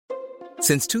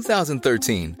Since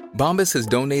 2013, Bombas has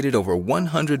donated over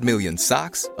 100 million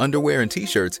socks, underwear, and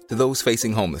T-shirts to those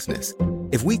facing homelessness.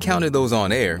 If we counted those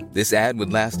on air, this ad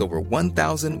would last over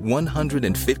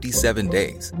 1,157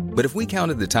 days. But if we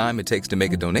counted the time it takes to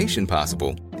make a donation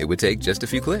possible, it would take just a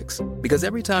few clicks. Because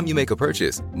every time you make a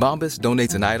purchase, Bombas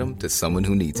donates an item to someone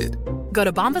who needs it. Go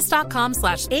to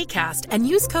bombas.com/ACAST and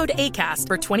use code ACAST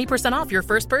for 20% off your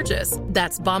first purchase.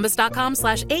 That's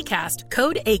bombas.com/ACAST,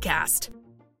 code ACAST.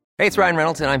 Hey, it's Ryan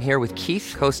Reynolds, and I'm here with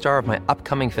Keith, co-star of my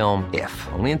upcoming film, If,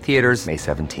 only in theaters May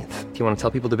 17th. Do you want to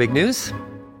tell people the big news?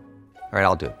 All right,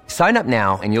 I'll do it. Sign up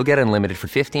now and you'll get unlimited for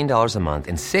 $15 a month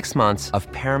and 6 months of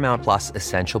Paramount Plus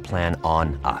Essential Plan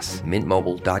on us.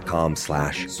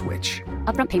 MintMobile.com/switch.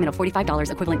 Upfront payment of $45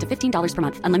 equivalent to $15 per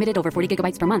month. Unlimited over 40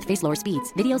 gigabytes per month. Face lower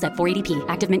speeds. Videos at 480p.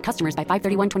 Active Mint customers by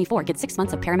 531.24 get 6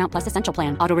 months of Paramount Plus Essential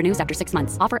Plan. Auto renews after 6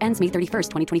 months. Offer ends May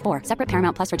 31st, 2024. Separate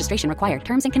Paramount Plus registration required.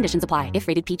 Terms and conditions apply if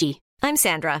rated PG. I'm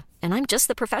Sandra, and I'm just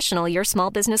the professional your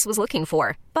small business was looking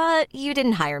for. But you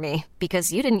didn't hire me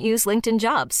because you didn't use LinkedIn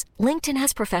Jobs. LinkedIn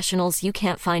has professionals you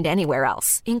can't find anywhere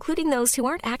else, including those who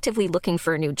aren't actively looking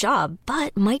for a new job,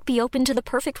 but might be open to the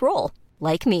perfect role,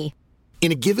 like me.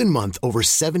 In a given month, over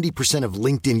 70% of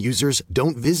LinkedIn users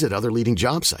don't visit other leading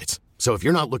job sites. So if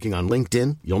you're not looking on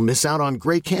LinkedIn, you'll miss out on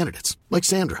great candidates like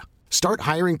Sandra. Start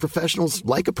hiring professionals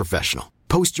like a professional.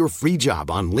 Post your free job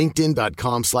on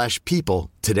linkedin.com/people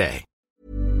today.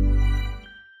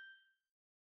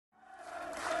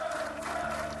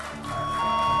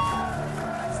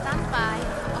 Stand by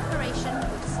for Operation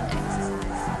Woodson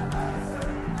exercise.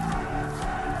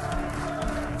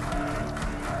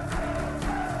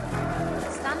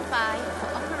 Stand by for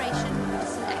Operation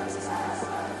Woodson exercise.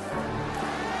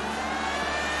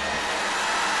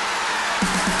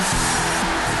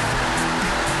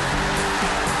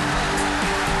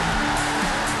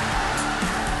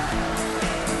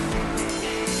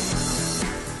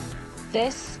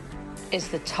 This is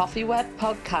the Toffee Web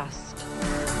Podcast.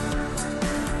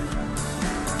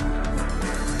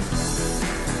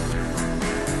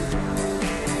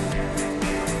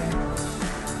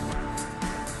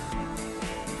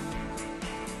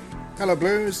 Hello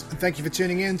Blues, and thank you for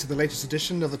tuning in to the latest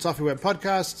edition of the Toffee Web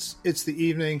Podcasts. It's the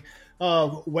evening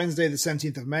of Wednesday the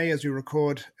 17th of May as we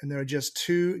record, and there are just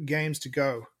 2 games to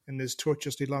go in this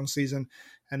tortuously long season,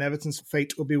 and Everton's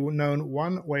fate will be known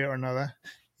one way or another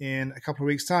in a couple of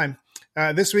weeks' time.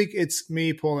 This week, it's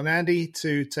me, Paul, and Andy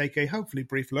to take a hopefully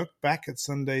brief look back at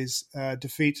Sunday's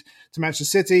defeat to Manchester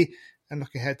City and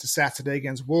look ahead to Saturday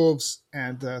against Wolves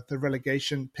and the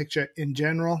relegation picture in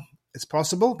general. It's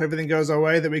possible, if everything goes our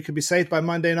way, that we could be saved by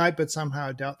Monday night, but somehow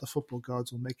I doubt the football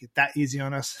gods will make it that easy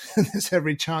on us. There's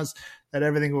every chance that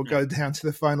everything will go down to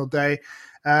the final day.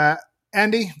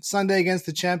 Andy, Sunday against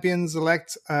the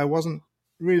champions-elect wasn't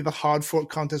really the hard-fought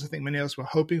contest I think many of us were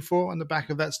hoping for on the back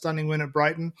of that stunning win at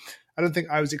Brighton. I don't think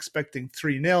I was expecting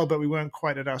 3-0, but we weren't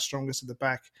quite at our strongest at the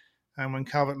back. And when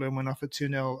Calvert-Lewin went off at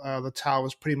 2-0, the towel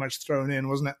was pretty much thrown in,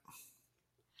 wasn't it?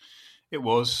 It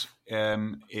was.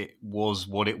 It was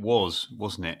what it was,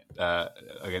 wasn't it,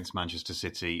 against Manchester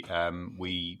City?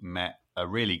 We met a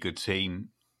really good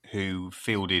team who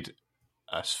fielded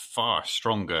a far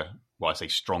stronger. Well, I say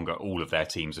stronger. All of their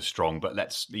teams are strong,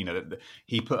 but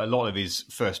he put a lot of his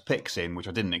first picks in, which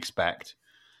I didn't expect.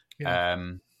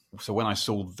 Yeah. So when I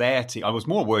saw their team, I was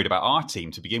more worried about our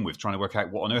team to begin with, trying to work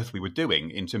out what on earth we were doing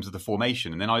in terms of the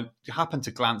formation. And then I happened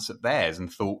to glance at theirs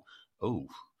and thought, oh,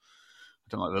 I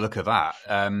don't like the look of that.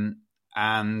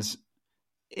 And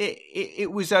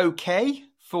it was okay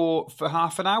for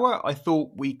half an hour. I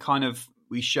thought we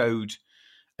showed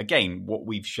again what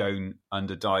we've shown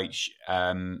under Dyche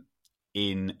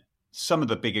in some of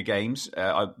the bigger games.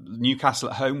 Newcastle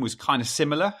at home was kind of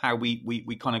similar. How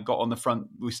we kind of got on the front.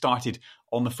 We started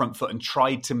on the front foot and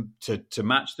tried to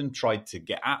match them, tried to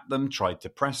get at them, tried to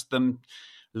press them.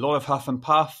 A lot of huff and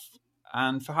puff.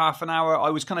 And for half an hour, I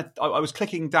was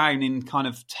clicking down in kind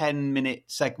of 10-minute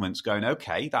segments going,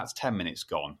 okay, that's 10 minutes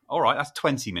gone. All right, that's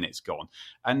 20 minutes gone.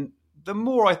 And the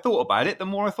more I thought about it, the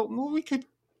more I thought, well, we could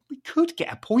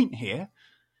get a point here.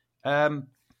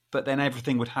 But then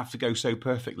everything would have to go so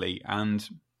perfectly. And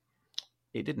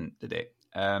it didn't, did it?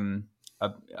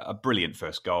 A brilliant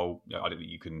first goal. I don't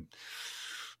think you can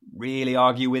really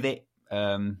argue with it.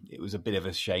 It was a bit of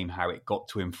a shame how it got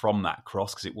to him from that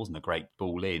cross because it wasn't a great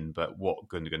ball in. But what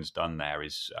Gundogan's done there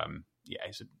is,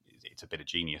 it's a bit of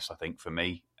genius, I think, for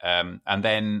me. And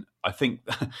then I think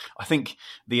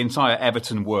the entire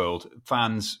Everton world,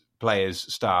 fans,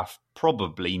 players, staff,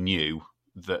 probably knew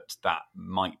that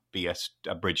might be a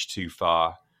bridge too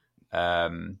far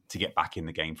to get back in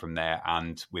the game from there.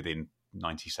 And within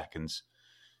 90 seconds,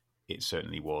 It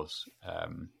certainly was.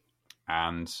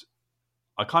 And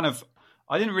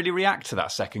I didn't really react to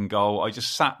that second goal. I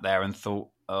just sat there and thought,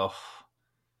 oh,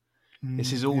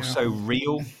 this is all so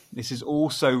real. This is all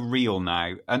so real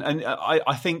now. And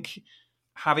I think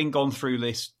having gone through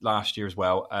this last year as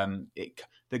well,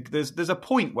 there's a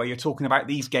point where you're talking about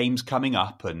these games coming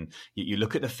up and you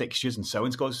look at the fixtures and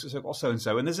so-and-so's got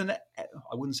so-and-so, and there's I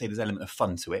wouldn't say there's an element of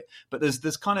fun to it, but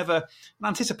there's kind of an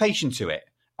anticipation to it.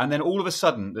 And then all of a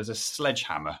sudden there's a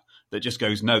sledgehammer that just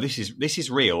goes, no, this is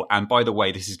real. And by the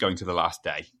way, this is going to the last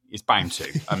day. It's bound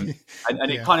to. And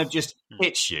it kind of just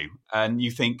hits you. And you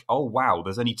think, oh, wow,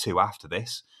 there's only 2 after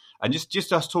this. And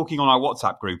just us talking on our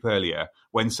WhatsApp group earlier,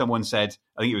 when someone said,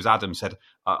 I think it was Adam said,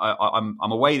 I'm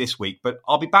away this week, but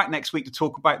I'll be back next week to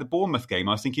talk about the Bournemouth game.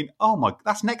 I was thinking, oh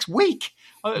that's next week.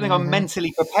 I don't think I'm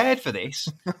mentally prepared for this.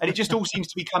 And it just all seems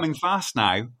to be coming fast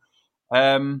now.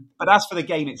 But as for the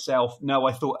game itself, no,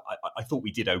 I thought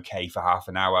we did okay for half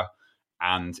an hour,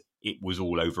 and it was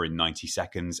all over in 90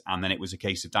 seconds. And then it was a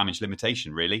case of damage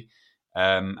limitation, really.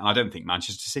 And I don't think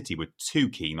Manchester City were too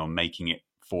keen on making it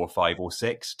 4, 5 or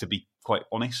 6, to be quite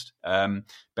honest,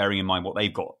 bearing in mind what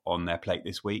they've got on their plate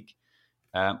this week.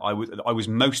 I was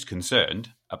most concerned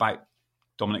about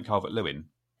Dominic Calvert-Lewin,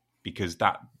 because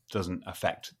that doesn't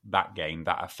affect that game.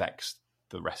 That affects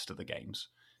the rest of the games.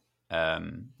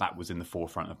 That was in the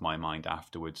forefront of my mind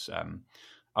afterwards.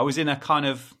 I was in a kind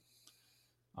of,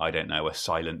 a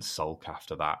silent sulk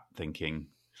after that, thinking,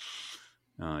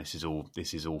 oh, this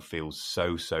is all feels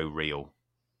so real.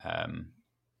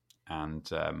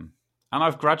 And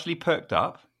I've gradually perked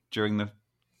up during the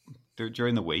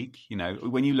week. You know,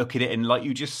 when you look at it, and like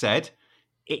you just said,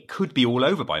 it could be all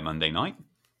over by Monday night.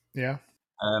 Yeah.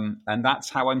 And that's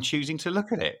how I'm choosing to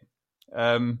look at it.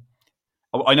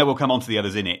 I know we'll come on to the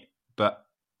others in it, but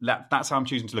that's how I'm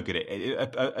choosing to look at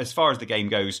it. As far as the game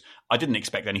goes, I didn't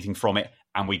expect anything from it,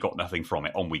 and we got nothing from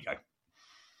it. On we go.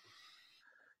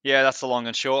 Yeah, that's the long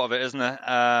and short of it, isn't it?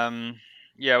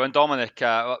 Yeah, when Dominic,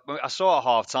 I saw at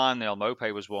half time, Neil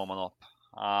Maupay was warming up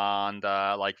and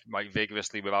like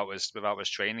vigorously without his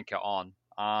training kit on,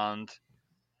 and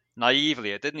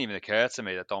naively, it didn't even occur to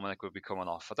me that Dominic would be coming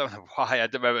off. I don't know why. I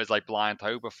don't know, it was like blind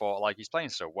hope. I thought, like, he's playing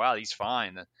so well, he's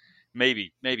fine. And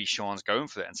maybe Sean's going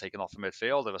for it and taking off a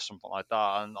midfielder or something like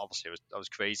that. And obviously, I was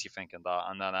crazy thinking that.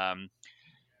 And then,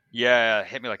 it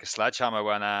hit me like a sledgehammer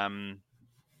when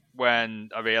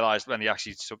I realised when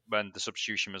the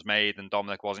substitution was made and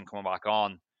Dominic wasn't coming back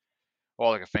on.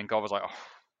 All I could think of was like, oh,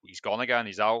 he's gone again.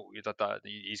 He's out.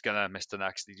 He's gonna miss the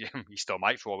next. He still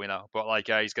might, for all we know. But like,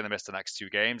 he's gonna miss the next 2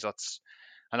 games. That's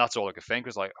all I could think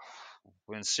was like, oh,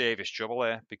 we're in serious trouble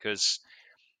here, because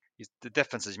the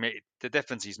difference he's made,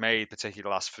 particularly the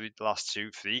last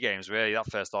 3 games. Really, that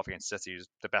first half against City was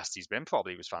the best he's been.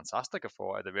 Probably, was fantastic. I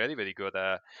thought had a really good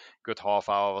half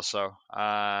hour or so.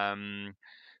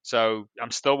 So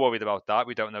I'm still worried about that.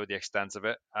 We don't know the extent of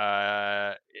it.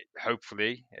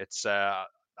 Hopefully, it's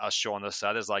as Sean has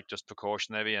said, is like just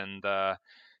precautionary, and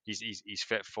he's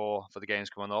fit for the games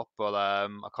coming up. But I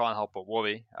can't help but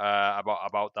worry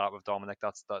about that with Dominic.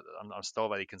 I'm still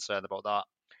very concerned about that.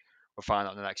 We'll find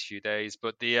out in the next few days.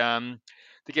 But the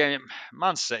game,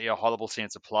 Man City are a horrible team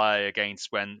to play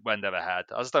against when they're ahead.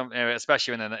 I just don't,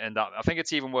 especially in that. I think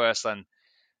it's even worse than.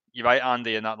 You're right,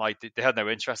 Andy, in that like they had no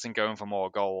interest in going for more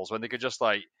goals when they could just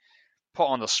like put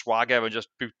on the swagger and just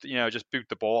boot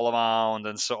the ball around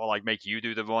and sort of like make you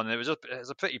do the run. It was a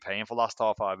pretty painful last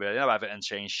half hour, really. Everton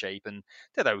changed shape and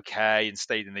did okay and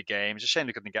stayed in the game. It's a shame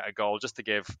they couldn't get a goal just to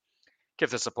give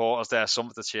the supporters there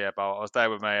something to cheer about. I was there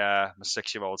with my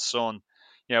 6-year-old son.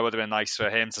 It would have been nice for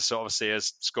him to sort of see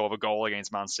us score a goal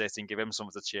against Man City and give him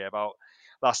something to cheer about.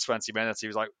 Last 20 minutes, he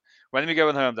was like, when are we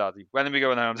going home, Daddy? When are we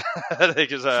going home?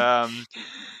 Because, so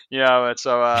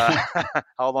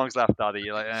how long's left, Daddy?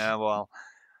 You're like, well,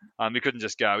 we couldn't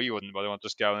just go. You wouldn't want to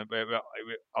just go. I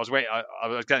was waiting. I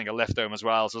was getting a lift home as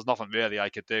well, so there's nothing really I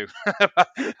could do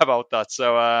about that.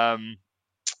 So,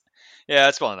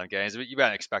 it's one of them games. You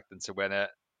weren't expecting to win it.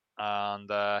 And,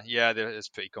 it's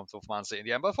pretty comfortable for Man City in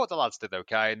the end. But I thought the lads did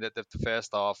okay. And the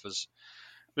first half was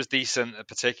decent,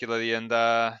 particularly, and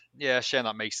shame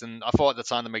that Mason. I thought at the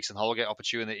time the Mason Holgate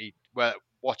opportunity, where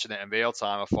watching it in real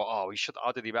time, I thought, oh,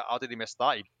 how did he miss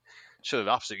that? He should have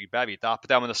absolutely buried that. But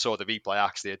then when I saw the replay,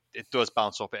 actually, it does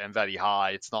bounce up it in very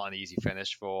high. It's not an easy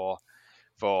finish for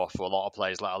a lot of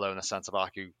players, let alone a centre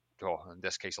back who, or in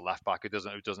this case, a left back who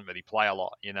doesn't really play a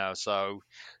lot, So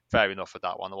fair enough with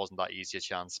that one. There wasn't that easy a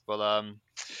chance, but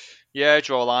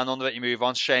draw a line under it. You move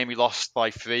on. Shame we lost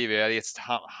by 3. Really, it's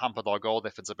hampered our goal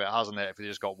difference a bit, hasn't it? If we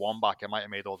just got 1 back, it might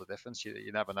have made all the difference.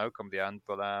 You never know come the end,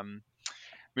 but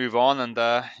move on and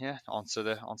onto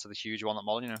the huge one at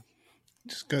Molineux.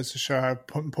 Just goes to show how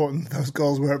important those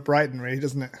goals were at Brighton, really,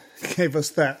 doesn't it? Gave us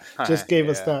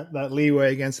that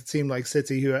leeway against a team like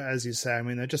City, who, as you say, I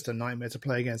mean, they're just a nightmare to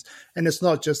play against. And it's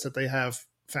not just that they have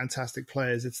fantastic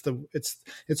players;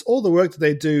 it's all the work that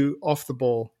they do off the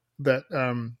ball. That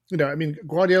I mean,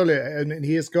 Guardiola, and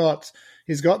he's got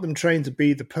them trained to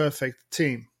be the perfect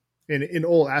team in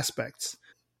all aspects.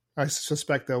 I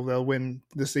suspect they'll win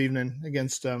this evening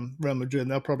against Real Madrid,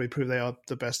 and they'll probably prove they are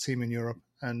the best team in Europe.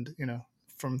 And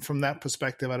from that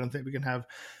perspective, I don't think we can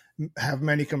have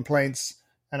many complaints.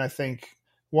 And I think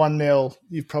 1-0,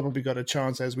 you've probably got a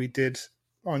chance, as we did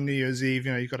on New Year's Eve.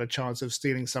 You've got a chance of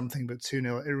stealing something, but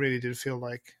 2-0, it really did feel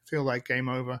like game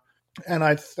over. And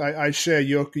I share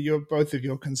your both of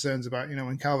your concerns about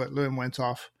when Calvert-Lewin went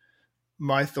off.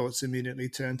 My thoughts immediately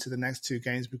turned to the next two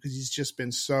games, because he's just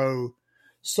been so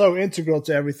integral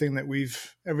to everything that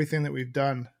we've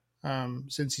done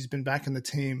since he's been back in the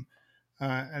team.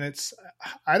 And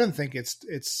I don't think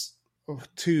it's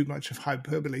too much of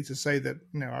hyperbole to say that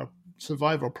our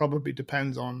survival probably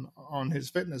depends on his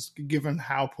fitness, given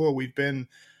how poor we've been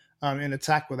in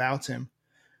attack without him.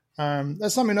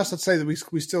 That's something else to say that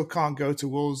we still can't go to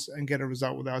Wolves and get a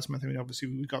result without him. I mean, obviously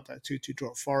we got that 2-2 draw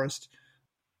at Forest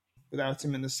without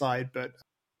him in the side, but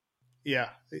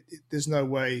there's no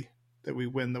way that we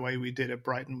win the way we did at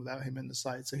Brighton without him in the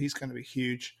side. So he's going to be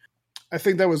huge. I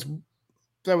think that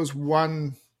was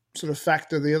one sort of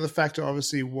factor. The other factor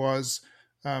obviously was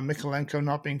Mykolenko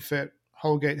not being fit,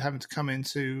 Holgate having to come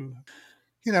into,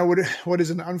 what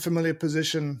is an unfamiliar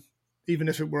position, even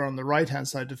if it were on the right-hand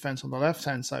side defense, on the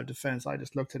left-hand side defense. I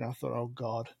just looked at it and I thought, oh,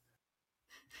 God.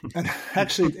 And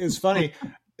actually, it's funny.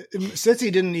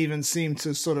 City didn't even seem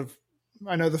to sort of,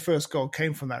 I know the first goal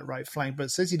came from that right flank, but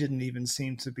City didn't even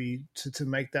seem to be to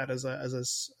make that as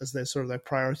their sort of their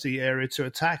priority area to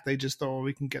attack. They just thought,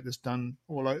 we can get this done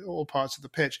all parts of the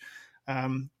pitch.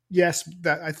 Yes,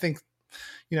 that I think,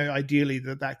 ideally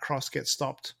that cross gets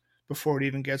stopped before it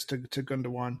even gets to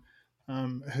Gundogan,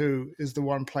 who is the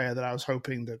one player that I was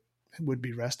hoping that would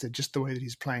be rested. Just the way that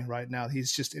he's playing right now,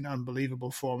 he's just in unbelievable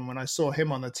form. And when I saw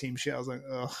him on the team sheet, I was like,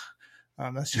 ugh.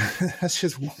 That's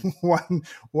just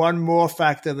one more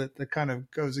factor that kind of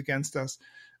goes against us.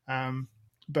 I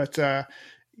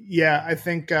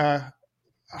think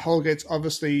Holgate's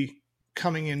obviously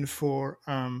coming in for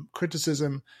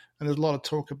criticism, and there's a lot of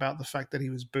talk about the fact that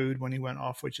he was booed when he went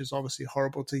off, which is obviously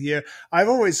horrible to hear. I've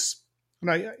always,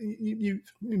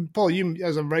 Paul, you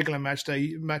as a regular match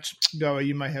goer,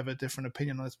 you may have a different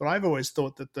opinion on this, but I've always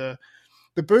thought that the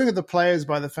booing of the players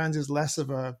by the fans is less of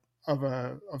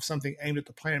something aimed at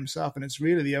the player himself, and it's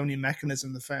really the only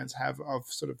mechanism the fans have of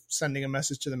sort of sending a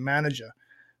message to the manager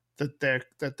that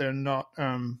they're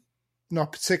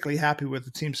not particularly happy with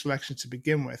the team selection to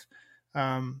begin with.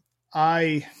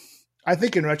 I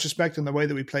think in retrospect, and the way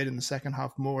that we played in the second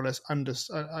half more or less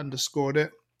underscored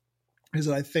it, is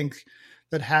that I think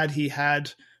that had he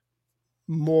had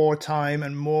more time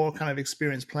and more kind of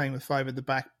experience playing with five at the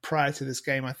back prior to this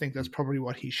game, I think that's probably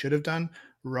what he should have done,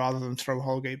 rather than throw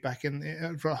Holgate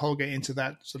into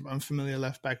that sort of unfamiliar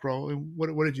left back role.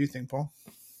 What did you think, Paul?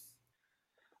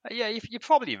 Yeah, you're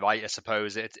probably right. I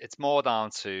suppose it's more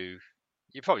down to,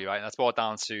 you're probably right. That's more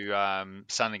down to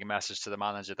sending a message to the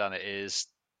manager than it is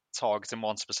targeting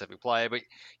one specific player. But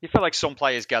you feel like some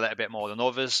players get it a bit more than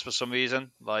others for some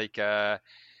reason. Like I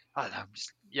don't know,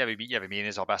 Yerry Mina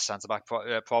is our best centre back,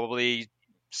 probably.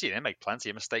 Seen him make plenty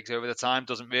of mistakes over the time.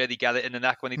 Doesn't really get it in the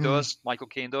neck when he does. Michael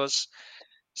Keane does.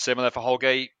 Similar for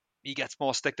Holgate, he gets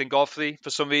more stick than Godfrey for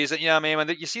some reason. You know what I mean? When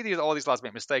you see all these lads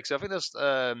make mistakes, so I think there's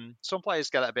some players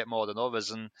get it a bit more than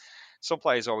others, and some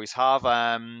players always have.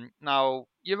 Now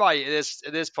you're right.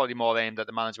 It is probably more aimed at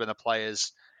the management of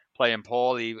players playing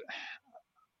poorly.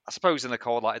 I suppose in the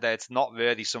cold light of day, it's not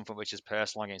really something which is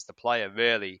personal against the player.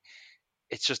 Really,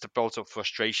 it's just a built-up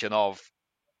frustration of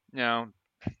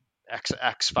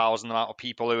X thousand amount of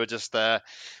people who are just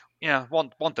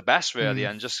want the best really,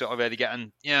 and just sort of really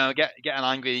getting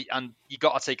angry, and you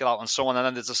got to take it out on someone, and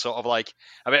then there's a sort of like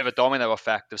a bit of a domino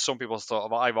effect of some people sort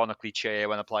of ironically cheer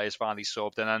when a player's finally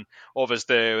subbed, and then others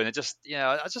do, and it just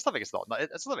I just don't think it's not.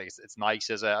 It's not think it's nice,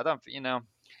 is it? I don't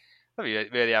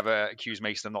really ever accuse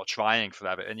Mason of not trying for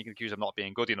Everton. You can accuse him of not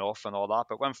being good enough and all that,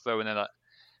 but when throwing in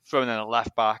a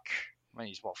left back. I mean,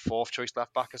 he's fourth choice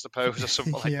left back, I suppose, or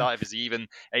something like that. If he's even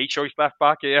a choice left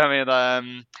back,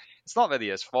 it's not really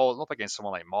his fault. Not against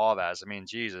someone like Mahrez. I mean,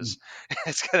 Jesus,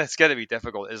 it's going to be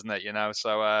difficult, isn't it?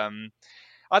 So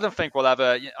I don't think we'll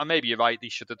ever. Maybe you're right. He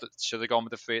should have gone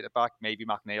with the three at the back. Maybe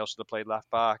McNeil should have played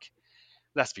left back.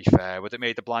 let's be fair, would it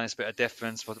make the blindest bit of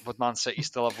difference? Would Man City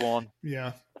still have won?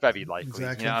 Yeah, very likely.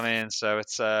 Exactly. You know what I mean? So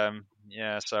it's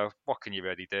So what can you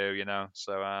really do?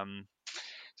 So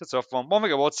it's a tough one. One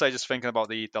thing I would say, just thinking about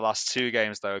the last two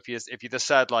games though, if you just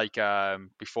said like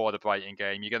before the Brighton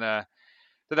game, the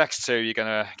next two you're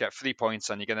gonna get 3 points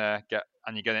and you're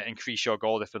gonna increase your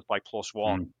goal difference by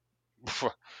 +1.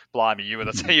 Blimey, you were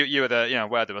the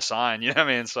where they were signed, you know what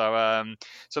I mean?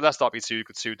 So let's not be too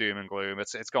doom and gloom.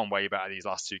 It's gone way better these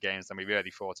last two games than we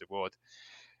really thought it would.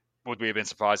 Would we have been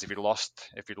surprised if we'd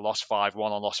lost 5-1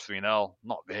 or lost 3-0?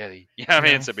 Not really. You know what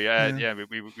I mean? To be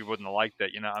we wouldn't have liked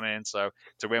it, you know what I mean? So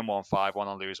to win 1-5-1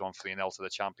 and lose 1-3-0 to the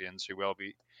champions, who will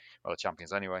be the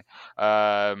champions anyway.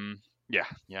 You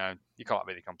can't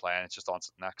really complain. It's just on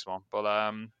to the next one. But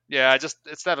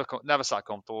it's never sat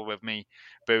comfortable with me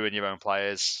booing your own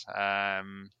players. I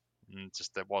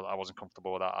wasn't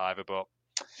comfortable with that either. But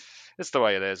it's the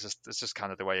way it is. It's just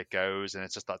kind of the way it goes, and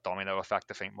it's just that domino effect.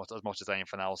 I think as much as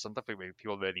anything else. I don't think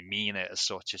people really mean it as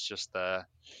such. It's just the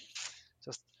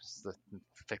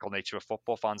fickle nature of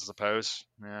football fans, I suppose.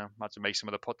 Yeah, imagine make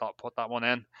someone put that one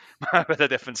in with a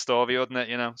different story, wouldn't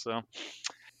it? So.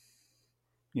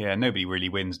 Yeah, nobody really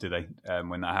wins, do they,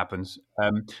 when that happens?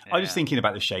 I was just thinking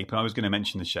about the shape, and I was going to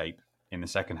mention the shape in the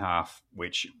second half,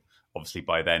 which obviously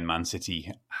by then Man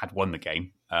City had won the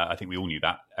game. I think we all knew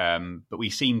that. But we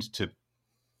seemed to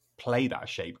play that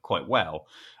shape quite well.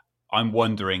 I'm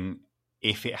wondering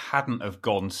if it hadn't have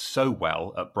gone so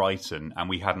well at Brighton and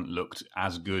we hadn't looked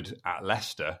as good at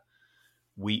Leicester,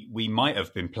 we might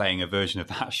have been playing a version of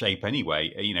that shape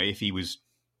anyway, if he was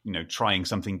trying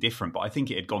something different. But I think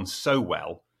it had gone so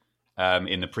well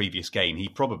in the previous game. He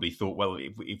probably thought, well,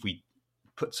 if we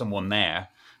put someone there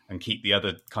and keep the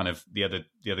other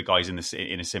guys in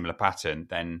a similar pattern,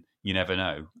 then you never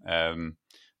know.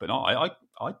 But no,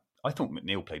 I thought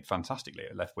McNeil played fantastically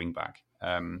at left wing back.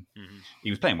 He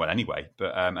was playing well anyway.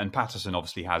 But and Patterson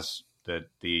obviously has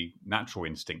the natural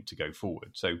instinct to go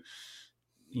forward. So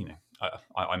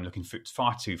I'm looking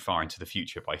far too far into the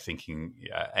future by thinking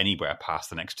anywhere past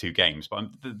the next two games. But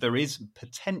there is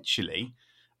potentially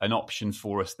an option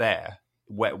for us there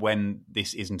when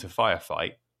this isn't a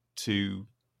firefight to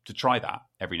try that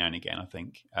every now and again. I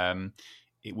think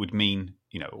it would mean,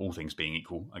 all things being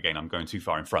equal. Again, I'm going too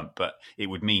far in front, but it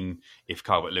would mean if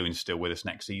Calvert-Lewin's still with us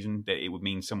next season, that it would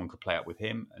mean someone could play out with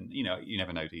him. And you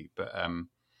never know, do you? But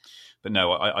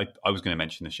no, I was going to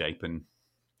mention the shape, and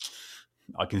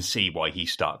I can see why he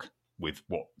stuck with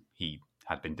what he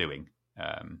had been doing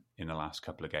in the last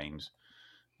couple of games,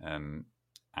 and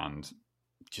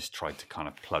just tried to kind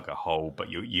of plug a hole. But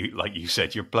you like you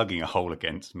said, you're plugging a hole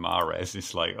against Mahrez.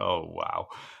 It's like, oh wow,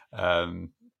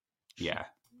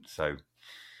 So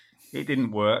it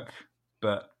didn't work,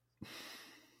 but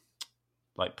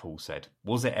like Paul said,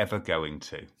 was it ever going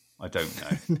to? I don't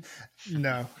know.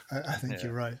 No, I think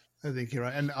you're right.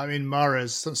 And I mean,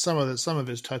 Mahrez, some of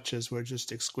his touches were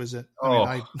just exquisite.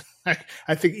 I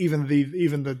think even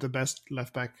the best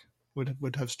left back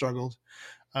would have struggled.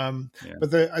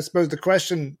 But I suppose the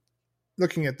question,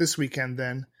 looking at this weekend,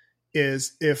 then,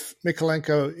 is if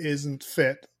Mykolenko isn't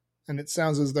fit, and it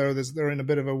sounds as though they're in a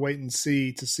bit of a wait and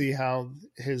see to see how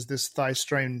this thigh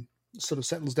strain sort of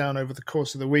settles down over the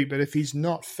course of the week. But if he's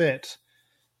not fit,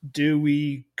 do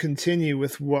we continue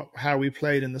with how we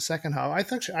played in the second half? I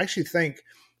actually think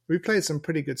we played some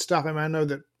pretty good stuff. I know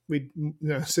that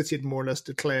City had more or less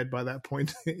declared by that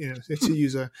point, to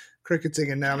use a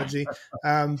cricketing analogy.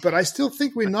 But I still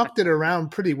think we knocked it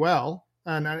around pretty well,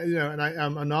 and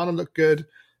Onana looked good,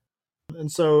 and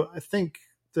so I think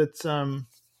that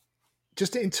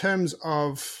just in terms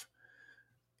of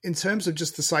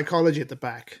just the psychology at the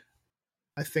back,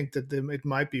 I think that it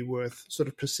might be worth sort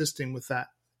of persisting with that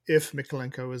if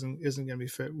Mykolenko isn't going to be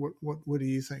fit. What do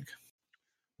you think?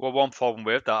 Well, one problem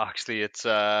with that, actually, it's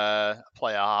a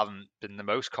player I haven't been the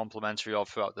most complimentary of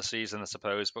throughout the season, I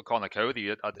suppose. But Conor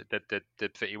Cody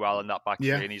did pretty well in that back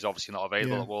three, and he's obviously not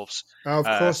available at Wolves. Oh, of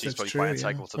course, so he's that's probably true. quite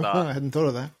integral to that. I hadn't thought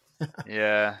of that.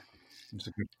 Yeah.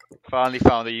 Finally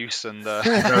found a use, and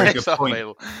very good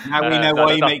point. Now we know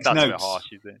why he makes notes.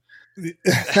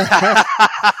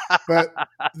 But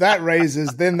that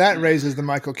raises the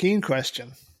Michael Keane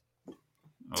question.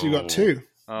 So you got two.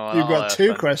 You've got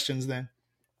two questions then.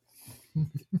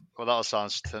 Well, that'll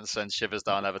send shivers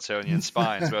down Evertonian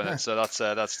spines, won't it? So that's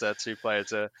two players.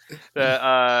 So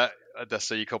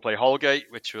you could play Holgate,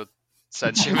 which would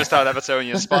send shivers down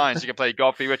Evertonian spines. You can play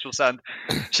Godfrey, which will send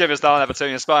shivers down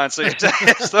Evertonian spines. So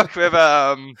you're stuck with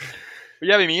But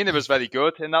yeah, Mina was very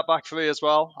good in that back three as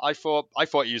well. I thought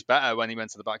he was better when he went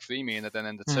to the back three, Mina, than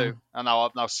in the two. And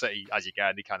now City, as you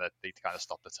get, they kind of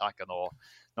stopped attacking or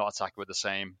not attacking with the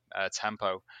same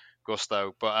tempo,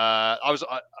 gusto. But I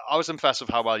was impressed with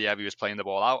how well Yeri was playing the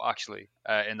ball out actually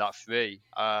in that three.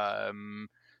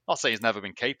 Not saying he's never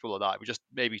been capable of that. It just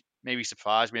maybe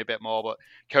surprised me a bit more. But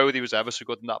Cody was ever so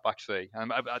good in that back three,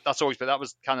 and that's always. But that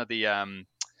was kind of the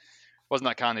wasn't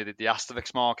that kind of the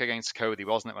asterisk mark against Cody,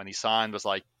 wasn't it? When he signed, was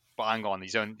like, but hang on,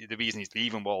 the reason he's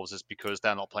leaving Wolves is because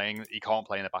they're not playing. He can't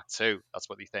play in the back two. That's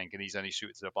what they think, and he's only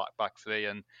suited to the back three,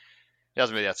 and he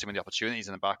hasn't really had too many opportunities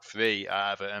in the back three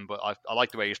at Everton. But I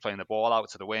like the way he's playing the ball out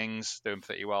to the wings, doing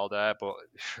pretty well there. But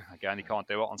again, he can't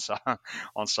do it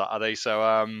on Saturday,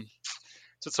 so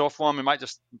it's a tough one. We might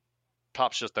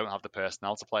perhaps just don't have the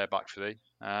personnel to play a back three.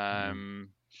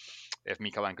 If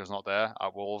Mikalenko's not there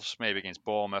at Wolves, maybe against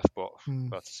Bournemouth, but we'll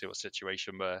have to see what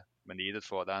situation we're needed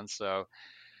for then. So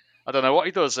I don't know what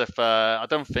he does. If I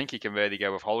don't think he can really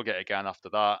go with Holgate again after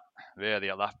that, really,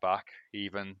 at left back.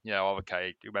 Even,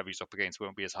 okay, whoever he's up against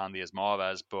won't be as handy as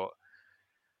Mahrez, but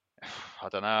I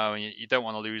don't know. You don't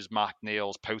want to lose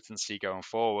McNeil's potency going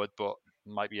forward, but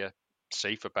it might be a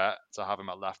safer bet to have him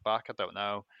at left back. I don't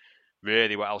know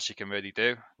really what else you can really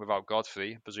do without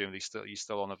Godfrey. Presumably he's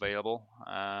still unavailable.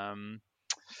 I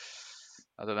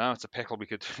don't know. It's a pickle we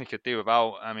could do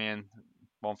without. I mean,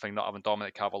 one thing not having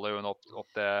Dominic Calvert-Lewin up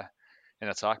there in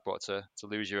attack, but to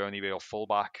lose your only real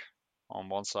fullback on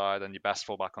one side and your best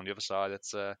fullback on the other side,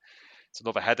 it's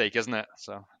another headache, isn't it?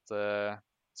 So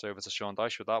it's over to Sean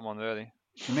Dyche with that one, really.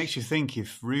 It makes you think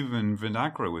if Ruben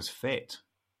Vinagre was fit,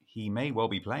 he may well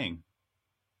be playing.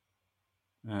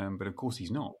 But of course he's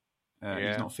not.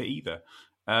 He's not fit either.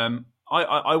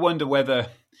 I wonder whether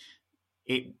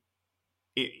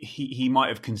he might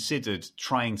have considered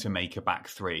trying to make a back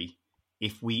three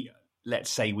if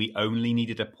let's say we only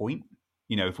needed a point.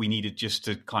 If we needed just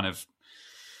to kind of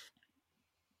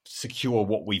secure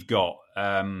what we've got,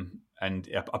 and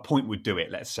a point would do it,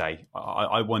 let's say.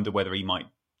 I wonder whether he might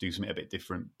do something a bit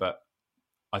different, but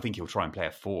I think he'll try and play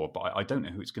a four, but I don't know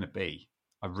who it's going to be.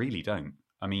 I really don't.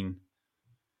 I mean,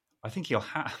 I think he'll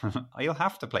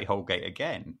have to play Holgate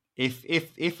again.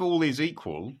 If all is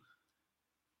equal,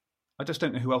 I just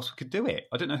don't know who else could do it.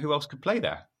 I don't know who else could play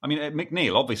there. I mean,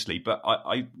 McNeil, obviously, but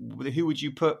who would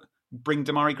you put? Bring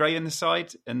Demarai Gray in the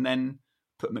side and then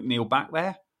put McNeil back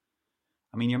there?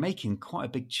 I mean, you're making quite a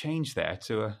big change there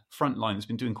to a front line that's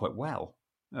been doing quite well.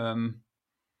 I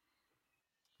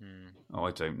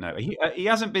don't know. He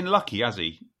hasn't been lucky, has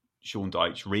he, Sean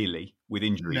Dyche, really, with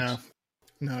injuries?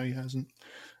 No, he hasn't.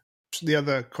 The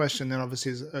other question then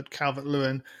obviously is at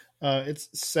Calvert-Lewin. It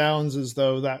sounds as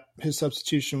though that his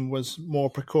substitution was more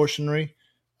precautionary.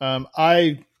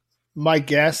 My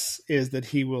guess is that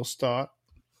he will start,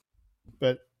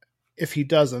 but if he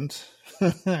doesn't,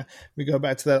 we go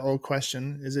back to that old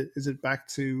question: is it back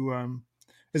to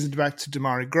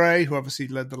Demarai Gray, who obviously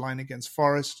led the line against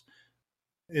Forest?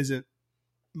 Is it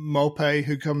Maupay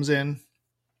who comes in?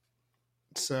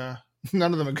 It's none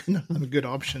of them are good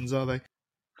options, are they?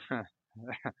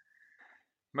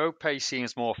 Maupay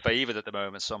seems more favoured at the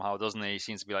moment somehow, doesn't he? He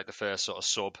seems to be like the first sort of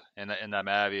sub in them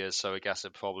areas, so I guess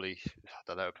it'd probably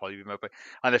be Maupay.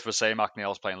 And if we're saying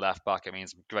McNeil's playing left back, it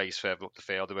means Gray's further up the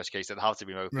field, in which case it'd have to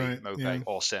be Maupay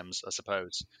or Sims, I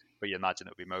suppose. But you imagine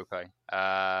it would be Maupay.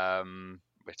 I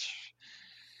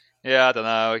don't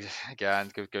know.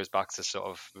 Again, it goes back to sort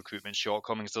of recruitment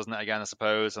shortcomings, doesn't it? Again, I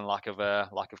suppose, and lack of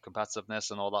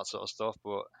competitiveness and all that sort of stuff.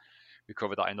 But we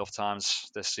covered that enough times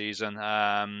this season.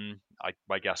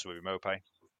 My guess would be Maupay.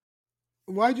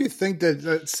 Why do you think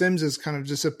that Sims has kind of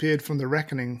disappeared from the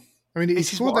reckoning? I mean, he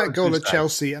scored that goal at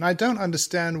Chelsea, and I don't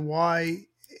understand why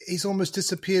he's almost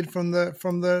disappeared from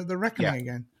the reckoning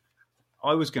again.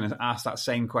 I was going to ask that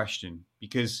same question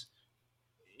because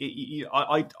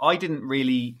I didn't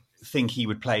really think he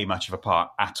would play much of a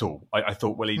part at all. I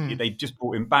thought, they just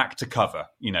brought him back to cover.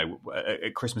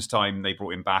 At Christmas time, they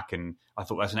brought him back, and I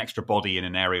thought that's an extra body in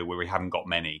an area where we haven't got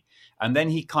many. And then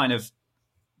he kind of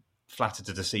flattered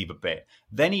to deceive a bit.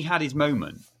 Then he had his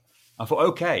moment. I thought,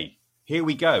 okay, here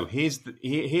we go. Here's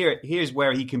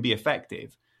where he can be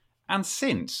effective. And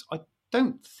since, I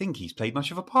don't think he's played much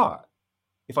of a part,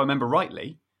 if I remember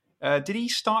rightly. Did he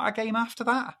start a game after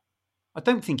that? I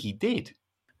don't think he did.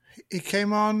 He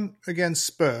came on against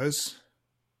Spurs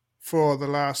for the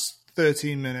last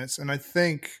 13 minutes, and I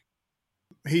think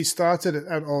he started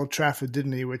at Old Trafford,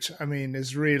 didn't he? Which, I mean,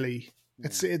 is really...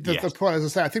 The poor, as I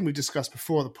say, I think we discussed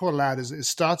before, the poor lad is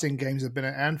starting games have been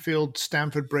at Anfield,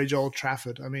 Stamford Bridge, Old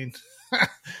Trafford. I mean,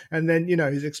 and then,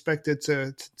 he's expected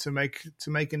to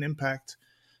make an impact.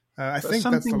 I think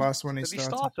that's the last one he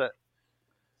started.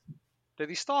 Did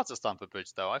he start at Stamford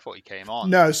Bridge though? I thought he came on.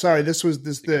 No, sorry. This was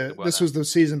the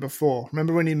season before.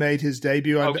 Remember when he made his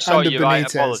debut under Benitez?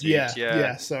 Right. Apologies.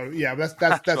 Yeah. So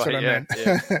that's what I meant.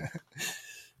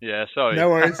 Yeah. Sorry. No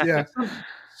worries. Yeah.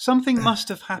 Something must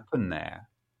have happened there,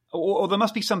 or there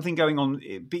must be something going on,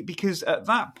 because at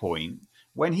that point,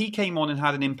 when he came on and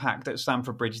had an impact at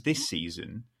Stamford Bridge this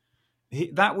season,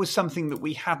 that was something that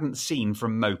we hadn't seen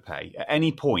from Maupay at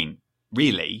any point,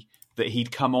 really, that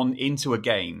he'd come on into a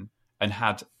game and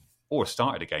had, or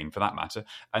started a game for that matter,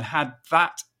 and had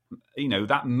that,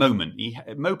 that moment.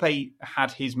 Maupay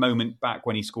had his moment back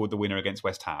when he scored the winner against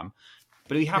West Ham,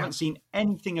 but we haven't seen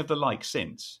anything of the like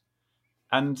since.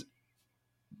 And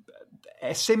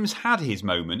Sims had his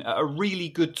moment at a really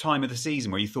good time of the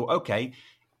season where you thought, okay,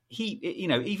 he,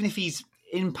 even if he's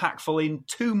impactful in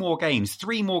 2 more games,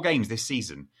 3 more games this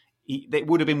season, it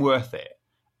would have been worth it.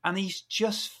 And he's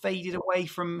just faded away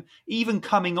from even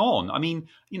coming on. I mean,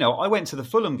 I went to the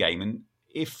Fulham game, and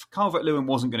if Calvert-Lewin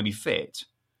wasn't going to be fit,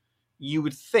 you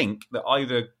would think that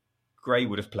either Gray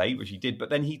would have played, which he did, but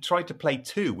then he tried to play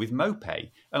 2 with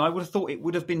Maupay, and I would have thought it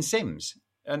would have been Sims.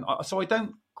 And so I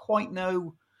don't quite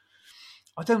know.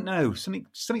 I don't know.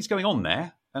 Something's going on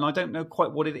there, and I don't know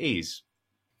quite what it is.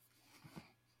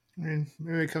 I mean,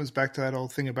 maybe it comes back to that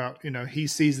old thing about, he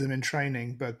sees them in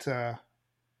training, but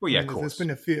well, yeah, of course.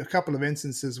 There's been a couple of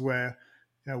instances where,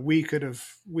 we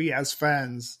as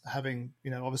fans, having,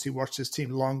 obviously watched this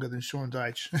team longer than Sean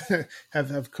Dyche,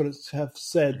 have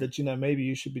said that, maybe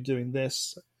you should be doing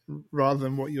this rather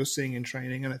than what you're seeing in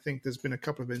training. And I think there's been a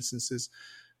couple of instances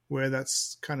where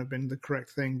that's kind of been the correct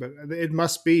thing, but it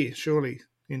must be surely,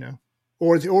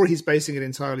 or he's basing it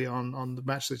entirely on the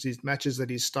matches that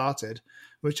he's started,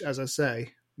 which, as I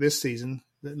say, this season,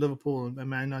 Liverpool and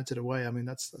Man United away, I mean,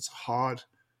 that's a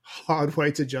hard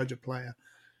way to judge a player.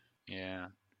 Yeah.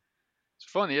 It's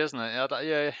funny, isn't it?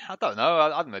 I don't know.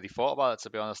 I hadn't really thought about it, to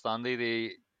be honest,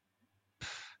 Andy.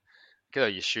 You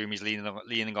assume he's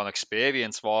leaning on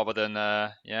experience rather than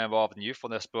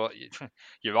youthfulness. But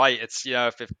you're right. It's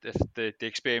if the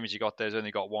experience you got there's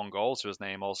only got 1 goal to his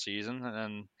name all season,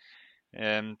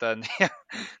 and then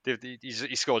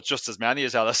he scored just as many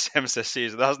as Ellis Sims this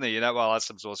season, hasn't he? Ellis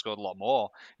Sims scored a lot more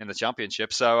in the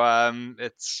Championship. So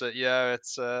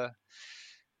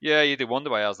you do wonder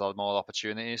why he has a lot more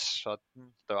opportunities. I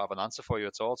don't have an answer for you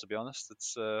at all, to be honest.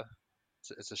 It's a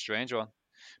strange one.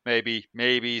 Maybe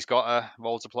he's got a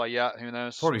role to play yet. Who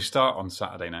knows? Probably start on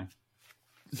Saturday now.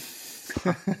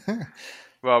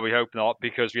 Well, we hope not,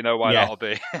 because we know why that'll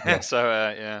be. Yeah.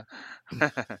 So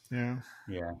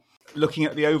yeah. Looking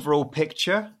at the overall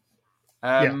picture,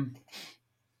 how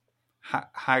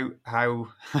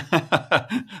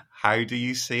do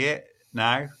you see it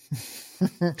now?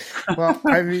 Well,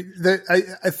 I mean,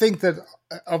 I think that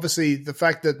obviously the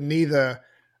fact that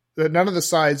none of the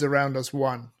sides around us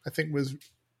won, I think, was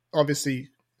obviously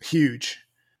huge.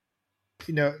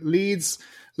 Leeds,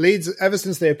 ever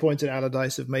since they appointed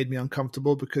Allardyce, have made me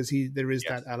uncomfortable because there is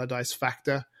that Allardyce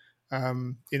factor.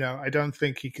 I don't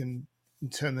think he can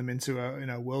turn them into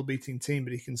a world-beating team,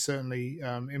 but he can certainly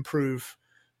improve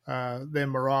their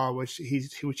morale, which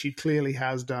he clearly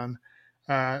has done.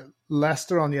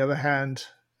 Leicester, on the other hand,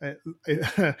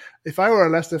 if I were a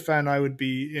Leicester fan, I would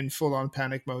be in full-on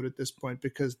panic mode at this point,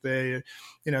 because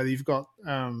you've got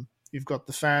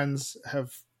the fans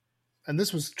have, and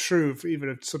this was true for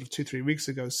even sort of 2-3 weeks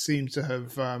ago, seemed to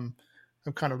have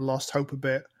kind of lost hope a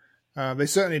bit. They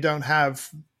certainly don't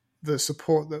have the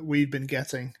support that we've been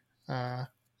getting,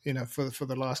 for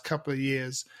the last couple of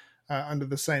years under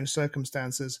the same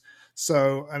circumstances.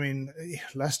 So, I mean,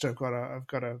 Leicester have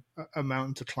got a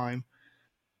mountain to climb.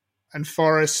 And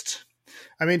Forest,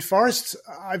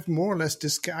 I've more or less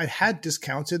I had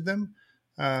discounted them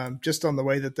just on the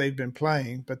way that they've been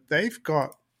playing, but they've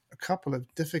got a couple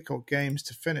of difficult games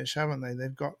to finish, haven't they?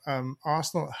 They've got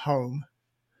Arsenal at home,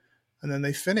 and then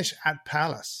they finish at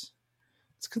Palace.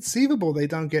 It's conceivable they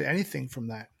don't get anything from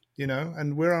that,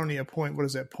 and we're only a point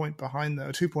behind them,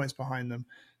 or 2 points behind them.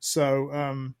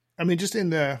 So, just in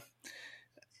the...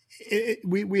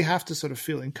 We have to sort of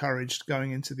feel encouraged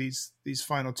going into these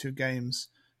final 2 games.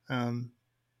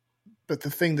 But the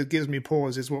thing that gives me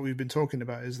pause is what we've been talking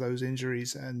about, is those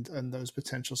injuries and those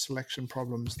potential selection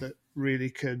problems that really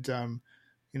could,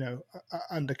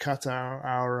 undercut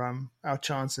our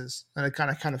chances. And I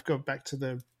kind of go back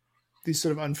to these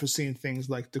sort of unforeseen things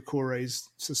like Doucouré's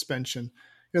suspension,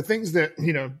 things that,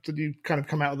 that you kind of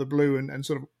come out of the blue and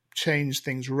sort of change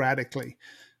things radically.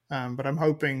 But I'm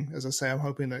hoping, as I say,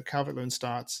 that Calvert-Lewin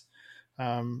starts.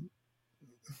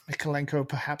 Mykolenko,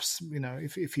 perhaps,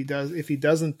 if he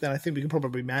doesn't, then I think we can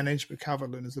probably manage. But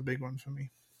Calvert-Lewin is a big one for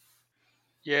me.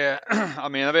 Yeah, I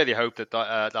mean, I really hope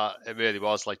that it really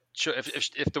was like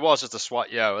if there was just a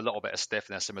little bit of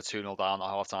stiffness and we're 2-0 down at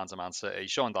half time to Man City,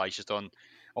 Sean Dyche has done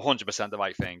 100% the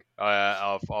right thing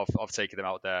of taking them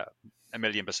out there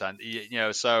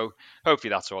 1,000,000%. So hopefully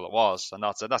that's all it was, and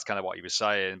that's kind of what he was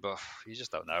saying. But you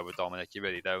just don't know with Dominic, you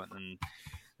really don't, and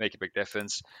make a big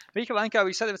difference. Mykolenko,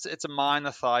 he said it's a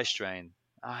minor thigh strain.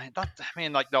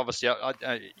 Obviously,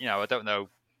 I don't know.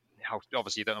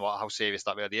 Obviously, you don't know how serious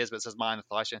that really is, but it says minor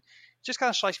thigh strain. It just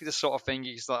kind of strikes me the sort of thing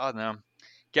he's like, I don't know,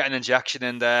 get an injection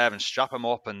in there and strap him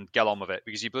up and get on with it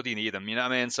because you bloody need him. You know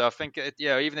what I mean? So I think,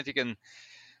 even if you can,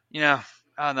 I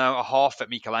don't know, a half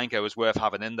at Mykolenko is worth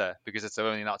having in there because it's their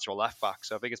only natural left back.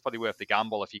 So I think it's probably worth the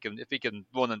gamble if he can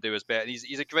run and do his bit. And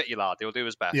he's a gritty lad; he'll do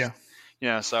his best.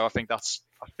 Yeah. So I think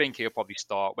he'll probably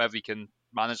start. Whether he can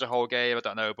manage the whole game, I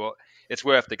don't know, but it's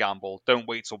worth the gamble. Don't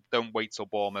wait till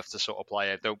Bournemouth to sort of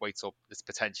play it. Don't wait till it's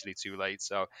potentially too late.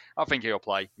 So I think he'll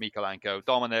play Mykolenko.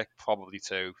 Dominic probably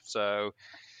too. So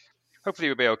hopefully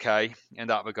we'll be okay in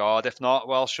that regard. If not,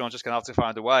 well, Sean's just gonna have to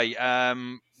find a way.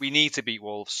 We need to beat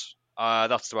Wolves.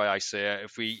 That's the way I see it.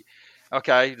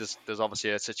 There's obviously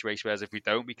a situation where if we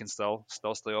don't, we can still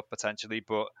stay up potentially,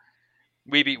 but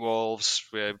we beat Wolves.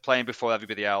 We're playing before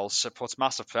everybody else. It puts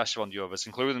massive pressure on the others,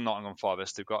 including Nottingham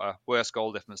Forest, who've got a worse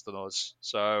goal difference than us.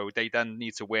 So they then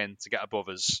need to win to get above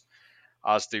us,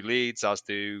 as do Leeds, as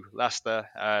do Leicester.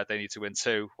 They need to win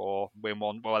 2 or win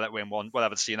 1, or win 1,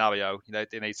 whatever the scenario. They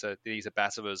need to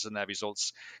better us and their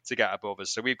results to get above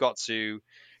us. So we've got to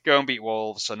go and beat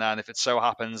Wolves, and then if it so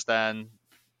happens, then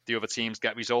the other teams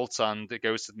get results and it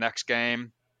goes to the next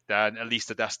game, then at least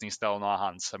the destiny's still in our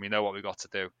hands, and we know what we've got to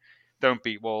do. Don't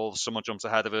beat Wolves, someone jumps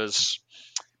ahead of us,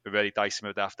 we're really dicing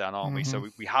with death then, aren't we? So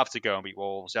we have to go and beat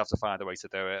Wolves. You have to find a way to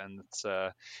do it, and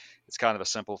it's kind of as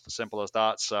simple as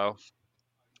that. So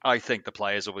I think the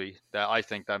players will be there. I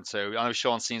think them too. I know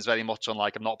Sean seems very much on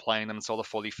I'm not playing them until they're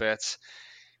fully fit.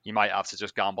 You might have to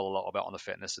just gamble a little bit on the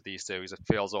fitness of these two, because it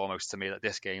feels almost to me that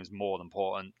this game's more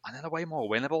important and in a way more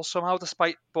winnable somehow,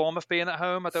 despite Bournemouth being at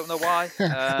home. I don't know why.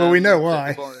 Well, we know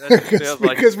why.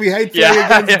 Because we hate playing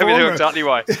against Bournemouth. We know exactly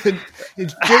why.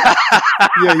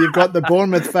 You've got the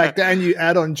Bournemouth factor, and you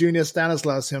add on Junior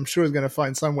Stanislas, who I'm sure is going to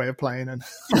find some way of playing. And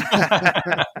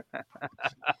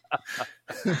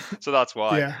so that's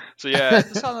why. Yeah. So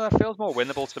it feels more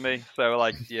winnable to me.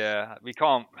 So we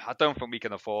can't. I don't think we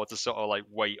can afford to sort of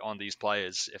wait on these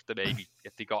players if they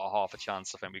got a half a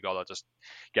chance. I think we got to just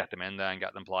get them in there and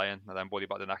get them playing, and then worry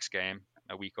about the next game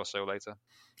a week or so later.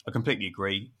 I completely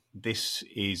agree. This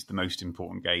is the most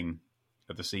important game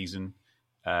of the season.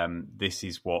 This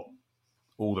is what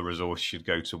all the resource should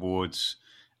go towards.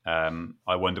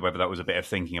 I wonder whether that was a bit of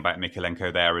thinking about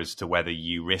Mykolenko there as to whether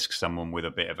you risk someone with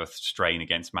a bit of a strain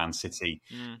against Man City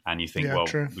and you think, we'll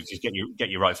just get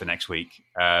you right for next week.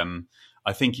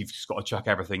 I think you've just got to chuck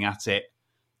everything at it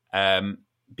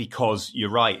because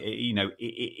you're right.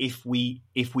 If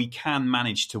we can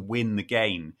manage to win the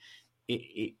game,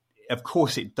 of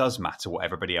course it does matter what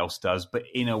everybody else does, but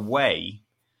in a way,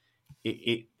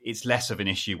 it's less of an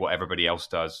issue what everybody else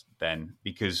does then,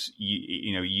 because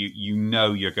you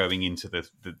know you're going into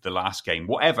the last game.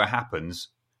 Whatever happens,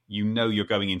 you're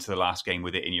going into the last game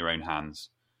with it in your own hands.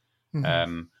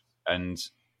 Mm-hmm. And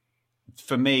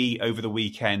for me, over the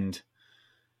weekend,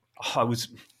 I was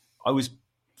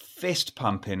fist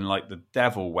pumping like the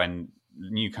devil when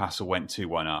Newcastle went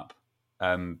 2-1 up.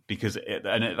 Because at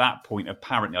that point,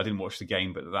 apparently, I didn't watch the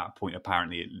game, but at that point,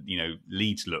 apparently,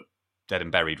 Leeds looked dead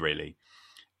and buried, really.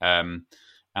 And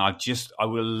I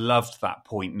would have loved that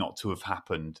point not to have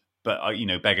happened. But,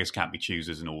 beggars can't be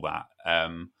choosers and all that.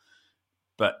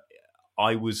 But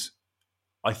I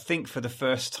think for the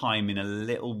first time in a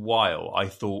little while, I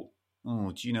thought,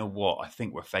 do you know what? I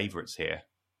think we're favourites here.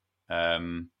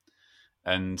 And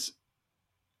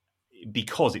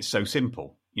because it's so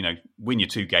simple, win your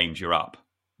 2 games, you're up.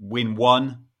 Win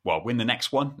the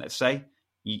next one, let's say,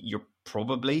 you're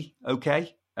probably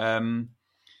okay.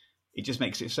 It just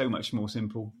makes it so much more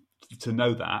simple to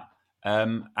know that.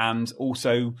 And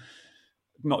also,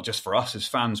 not just for us as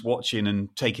fans watching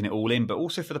and taking it all in, but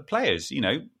also for the players.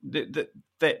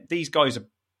 These guys are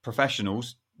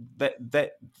professionals.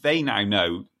 They now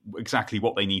know exactly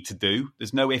what they need to do.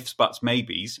 There's no ifs, buts,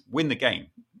 maybes. Win the game.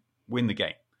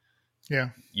 Yeah.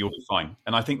 You'll be fine.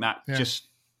 And I think that just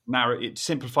it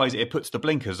simplifies it. It puts the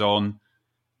blinkers on.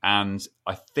 And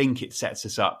I think it sets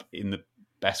us up in the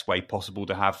best way possible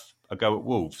to have a go at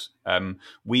Wolves. I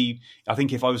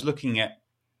think if I was looking at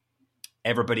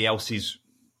everybody else's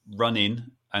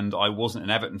run-in and I wasn't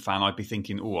an Everton fan, I'd be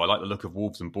thinking, oh, I like the look of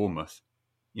Wolves and Bournemouth.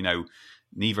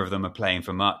 Neither of them are playing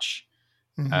for much,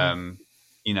 and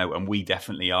we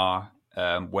definitely are.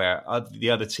 Where the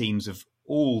other teams have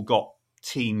all got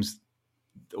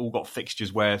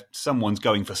fixtures where someone's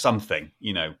going for something,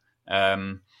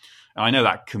 And I know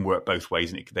that can work both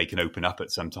ways, and they can open up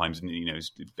at sometimes, and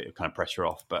it's a bit of kind of pressure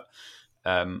off. But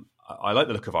I like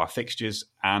the look of our fixtures,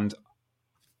 and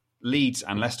Leeds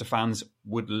and Leicester fans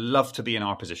would love to be in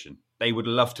our position. They would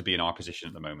love to be in our position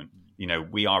at the moment.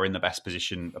 We are in the best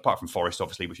position, apart from Forest,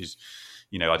 obviously, which is,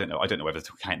 I don't know whether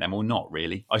to count them or not.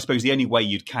 Really, I suppose the only way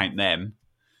you'd count them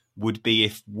would be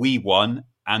if we won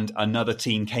and another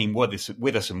team came with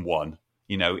us and won.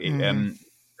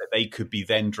 They could be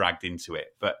then dragged into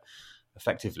it. But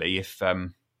effectively, if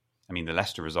the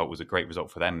Leicester result was a great result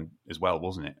for them as well,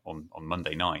 wasn't it? On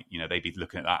Monday night, they'd be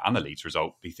looking at that and the Leeds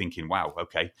result, be thinking, "Wow,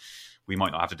 okay, we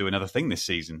might not have to do another thing this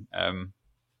season."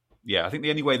 I think the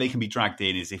only way they can be dragged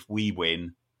in is if we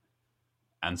win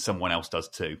and someone else does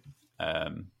too.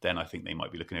 Then I think they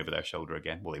might be looking over their shoulder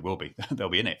again. Well, they will be. They'll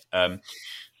be in it. I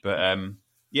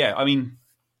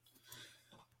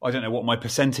don't know what my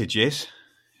percentage is,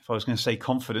 if I was going to say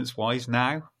confidence-wise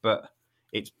now, but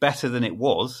it's better than it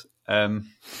was,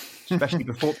 especially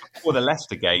before the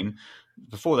Leicester game.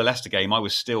 Before the Leicester game, I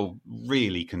was still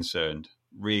really concerned,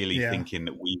 thinking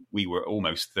that we were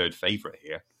almost third favourite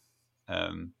here.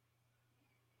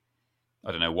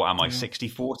 I don't know, what am I,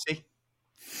 60-40?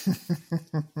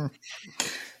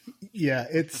 Yeah,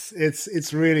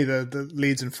 it's really the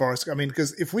Leeds and Forest.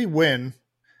 Because if we win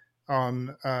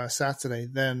on Saturday,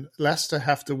 then Leicester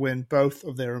have to win both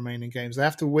of their remaining games. They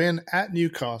have to win at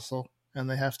Newcastle and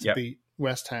they have to beat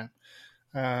West Ham.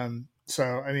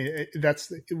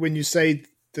 That's when you say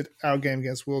that our game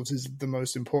against Wolves is the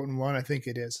most important one. I think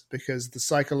it is, because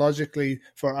psychologically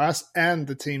for us and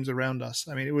the teams around us,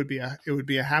 it would be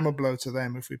a hammer blow to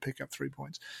them if we pick up 3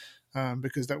 points,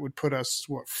 because that would put us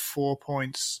 4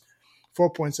 points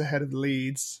ahead of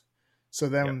Leeds. So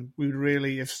then we would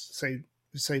really, if say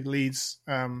Leeds,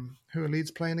 who are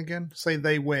Leeds playing again? Say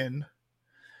they win.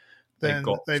 Then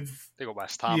they got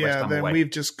West Ham. Yeah, West Ham then away.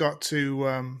 we've just got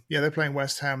to. They're playing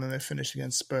West Ham and they're finished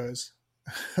against Spurs.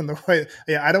 And the way,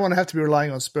 I don't want to have to be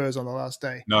relying on Spurs on the last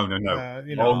day. No. No.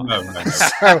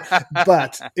 So,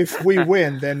 but if we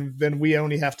win, then we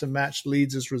only have to match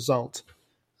Leeds' result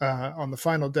on the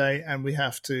final day, and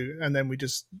then we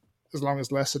just, as long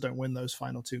as Leicester don't win those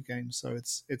final two games. So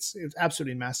it's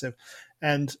absolutely massive.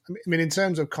 And in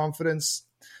terms of confidence,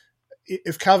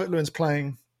 if Calvert-Lewin's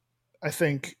playing, I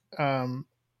think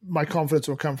my confidence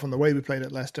will come from the way we played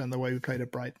at Leicester and the way we played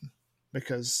at Brighton,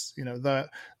 because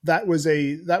that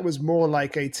was more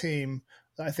like a team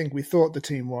that I think we thought the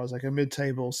team was, like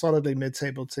a solidly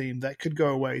mid-table team that could go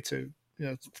away to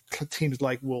teams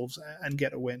like Wolves and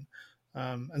get a win.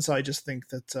 And so I just think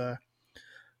that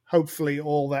hopefully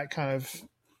all that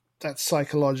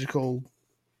psychological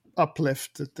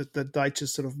uplift that Dyche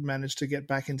just sort of managed to get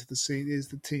back into the seat is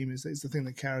the thing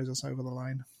that carries us over the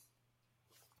line.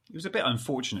 It was a bit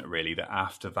unfortunate, really, that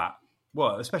after that,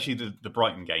 well, especially the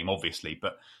Brighton game, obviously,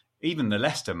 but even the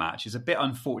Leicester match is a bit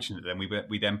unfortunate. Then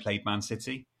we then played Man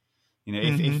City.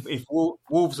 If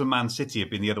Wolves and Man City had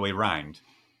been the other way round,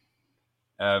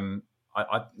 I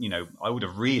would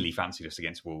have really fancied us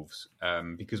against Wolves,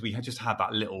 because we had just had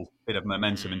that little bit of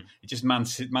momentum, and it just Man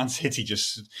City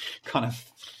just kind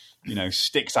of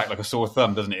sticks out like a sore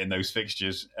thumb, doesn't it, in those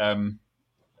fixtures? And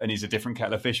is a different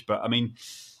kettle of fish. But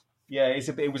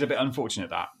it was a bit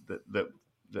unfortunate that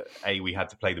A, we had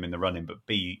to play them in the running, but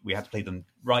B, we had to play them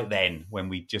right then when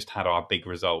we just had our big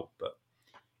result. But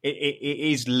it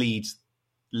is Leeds.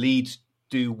 Leeds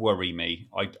do worry me.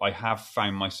 I have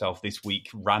found myself this week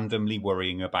randomly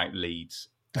worrying about Leeds.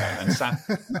 And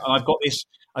I've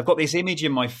got this image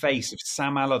in my face of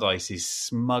Sam Allardyce's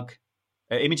smug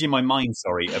image in my mind.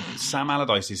 Of Sam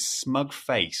Allardyce's smug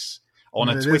face on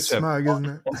a Twitter. Is smug, isn't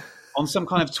it? On some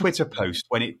kind of Twitter post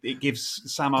when it gives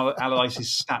Sam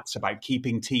Allardyce's stats about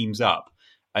keeping teams up,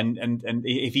 and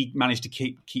if he managed to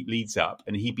keep Leeds up,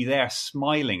 and he'd be there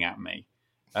smiling at me.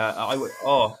 I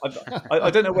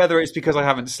don't know whether it's because I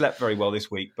haven't slept very well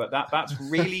this week, but that's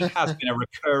really has been a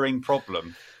recurring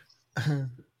problem.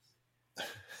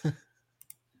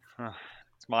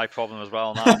 It's my problem as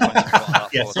well now.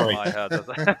 Sorry.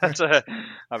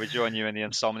 I'll be joining you in the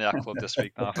Insomniac Club this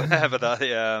week now. But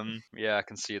I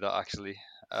can see that actually.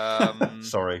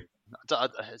 Sorry.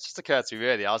 It's just occurred to me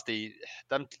really as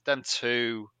them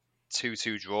 2-2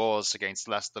 draws against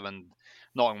Leicester and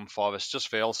Nottingham Forest just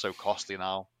feel so costly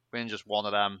now. Winning just one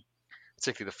of them,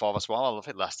 particularly the Forest one. I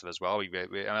think Leicester as well.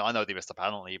 I know they missed a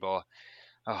penalty, but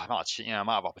amount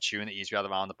of opportunities we had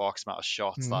around the box, amount of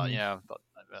shots that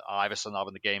Iverson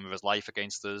having the game of his life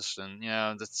against us, and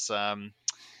that's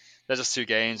there's just 2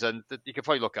 games, and you could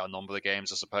probably look at a number of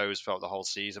games, I suppose, throughout the whole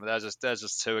season. But there's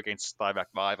just 2 against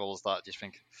direct rivals that you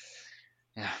think,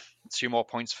 2 more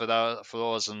points for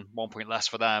us and 1 point less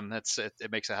for them.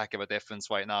 It makes a heck of a difference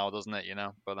right now, doesn't it?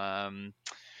 But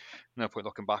no point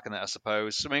looking back on it, I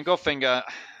suppose. I mean, good thing, I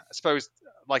suppose,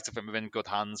 I'd like to think we're in good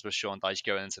hands with Sean Dyche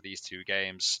going into these 2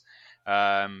 games.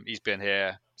 He's been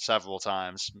here several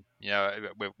times,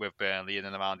 with Burnley in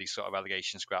and around these sort of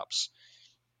relegation scraps.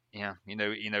 Yeah, he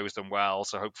knows them well.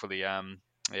 So hopefully,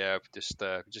 just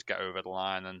get over the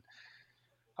line. And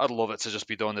I'd love it to just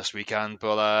be done this weekend,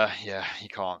 but you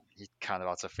can't. You kind of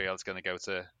have to feel it's going to go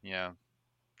to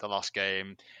the last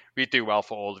game. We'd do well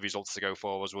for all the results to go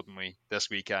forwards, wouldn't we, this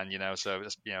weekend? So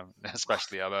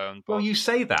especially our own. But, well, you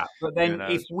say that, but then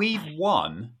if we've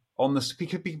won on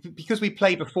because we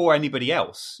play before anybody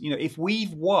else, if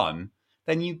we've won,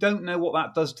 then you don't know what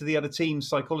that does to the other team's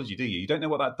psychology, do you? You don't know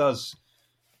what that does.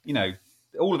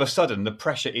 All of a sudden the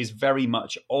pressure is very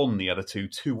much on the other two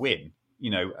to win.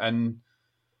 And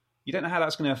you don't know how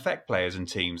that's going to affect players and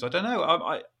teams. I don't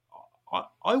know.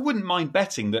 I wouldn't mind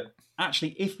betting that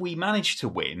actually if we manage to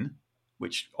win,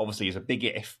 which obviously is a big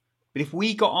if, but if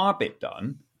we got our bit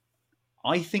done,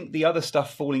 I think the other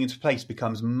stuff falling into place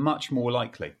becomes much more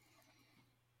likely.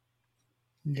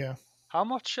 Yeah. How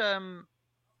much?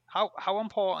 How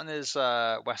important is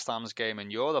West Ham's game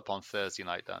in Europe on Thursday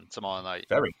night then? Tomorrow night.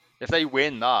 Very. If they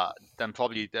win that, then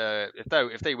probably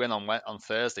if they win on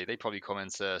Thursday, they probably come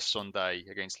into Sunday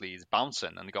against Leeds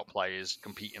bouncing, and they got players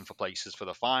competing for places for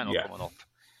the final coming up.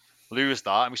 Lose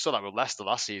that, and we saw that with Leicester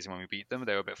last season when we beat them.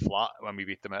 They were a bit flat when we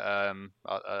beat them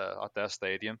at their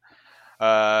stadium.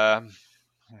 I've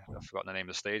forgotten the name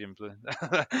of the stadium.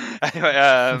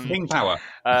 Anyway, King Power.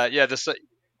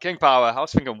 King Power. I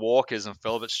was thinking Walkers and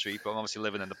Filbert Street, but I'm obviously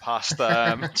living in the past.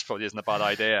 Which probably isn't a bad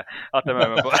idea at the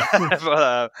moment.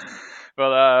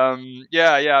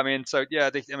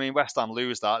 West Ham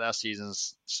lose that. Their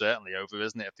season's certainly over,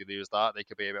 isn't it? If they lose that, they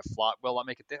could be a bit flat. Will that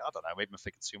make it? I don't know. Maybe I'm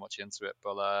thinking too much into it,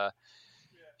 but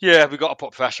we've got to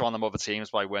put pressure on them other teams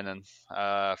by winning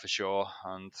for sure.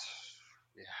 And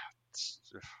it's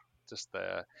just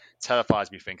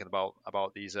terrifies me thinking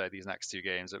about these next 2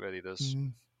 games. It really does.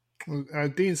 Well,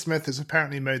 Dean Smith has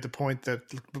apparently made the point that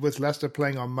with Leicester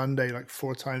playing on Monday like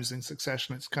 4 times in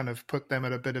succession, it's kind of put them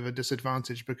at a bit of a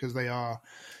disadvantage because they are,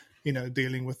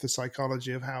 dealing with the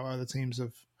psychology of how other teams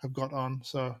have got on.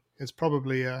 So it's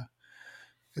probably a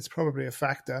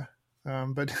factor.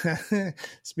 But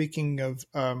speaking of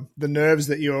the nerves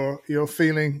that you're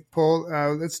feeling, Paul,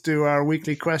 let's do our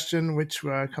weekly question, which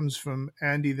comes from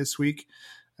Andy this week.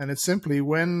 And it's simply,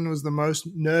 when was the most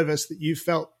nervous that you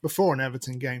felt before an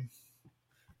Everton game?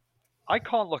 I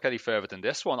can't look any further than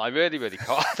this one. I really, really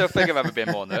can't. I don't think I've ever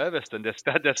been more nervous than this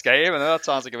game. And that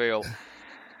sounds like a real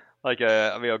get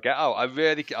out. I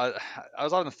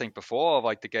was having to think before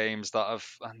of the games that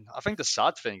and I think the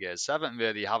sad thing is Everton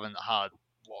really haven't had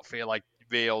what feel like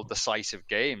real decisive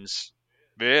games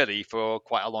really for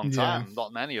quite a long time. Yeah,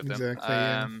 not many of them.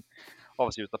 Exactly,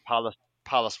 Obviously, it was the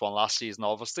Palace one last season,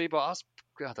 obviously, but I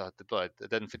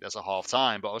didn't think there's a half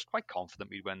time, but I was quite confident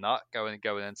we'd win that going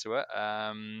into it.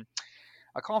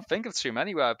 I can't think of too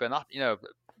many where I've been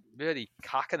really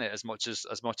cacking it as much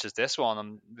as this one.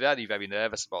 I'm very, very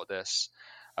nervous about this.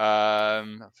 I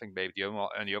think maybe the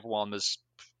only other one was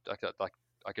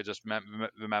I could just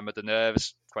remember the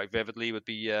nerves quite vividly would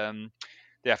be the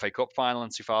FA Cup final in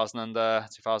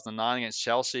 2009 against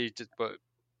Chelsea, but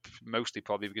mostly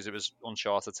probably because it was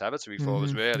uncharted territory for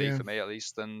us, really, for me at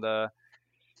least. And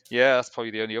that's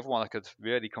probably the only other one that could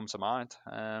really come to mind.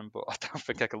 But I don't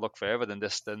think I could look further than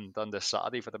this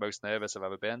Saturday for the most nervous I've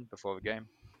ever been before a game.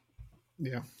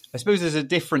 Yeah, I suppose there's a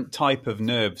different type of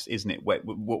nerves, isn't it?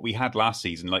 What we had last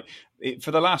season,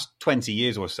 for the last 20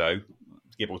 years or so,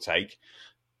 give or take,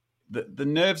 the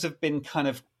nerves have been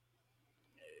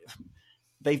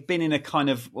they've been in a kind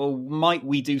of, well, might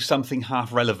we do something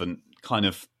half relevant kind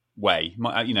of way?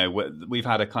 We've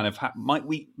had a kind of, might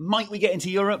we get into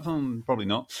Europe? Probably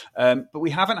not. But we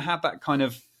haven't had that kind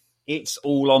of, it's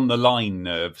all on the line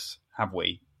nerves, have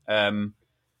we? And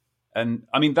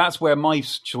I mean, that's where my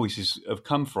choices have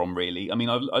come from, really. I mean,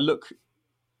 I look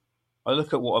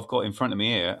at what I've got in front of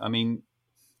me here. I mean,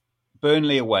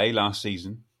 Burnley away last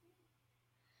season,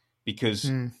 because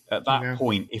at that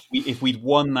point, if we'd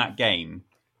won that game,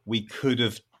 we could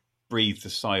have breathed a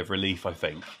sigh of relief, I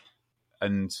think.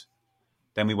 And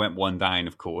then we went 1 down,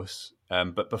 of course.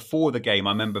 But before the game,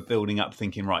 I remember building up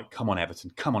thinking, right, come on,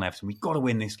 Everton. We've got to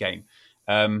win this game.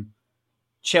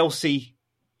 Chelsea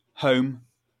home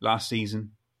last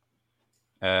season,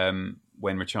 when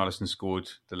Richarlison scored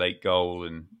the late goal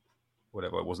and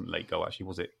whatever. It wasn't a late goal, actually,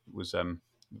 was it? It was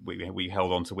we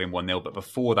held on to win 1-0. But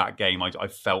before that game, I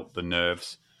felt the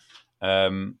nerves.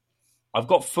 I've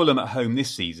got Fulham at home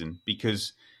this season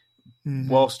because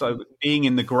whilst being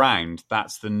in the ground,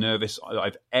 that's the nervous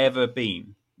I've ever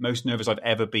been. Most nervous I've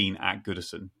ever been at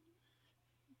Goodison.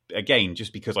 Again,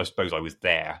 just because I suppose I was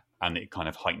there and it kind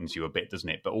of heightens you a bit, doesn't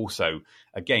it? But also,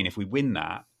 again, if we win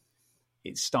that,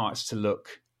 it starts to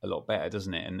look a lot better,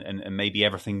 doesn't it? And maybe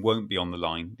everything won't be on the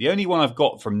line. The only one I've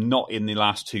got from not in the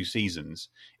last 2 seasons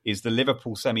is the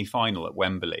Liverpool semi-final at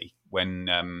Wembley when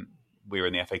we were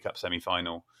in the FA Cup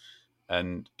semi-final.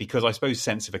 And because I suppose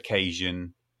sense of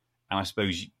occasion, and I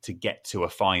suppose to get to a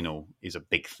final is a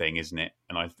big thing, isn't it?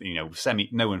 And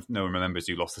no one remembers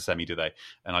who lost the semi, do they?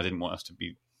 And I didn't want us to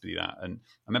be that. And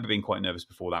I remember being quite nervous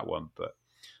before that one, but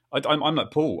I'm like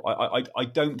Paul. I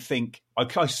don't think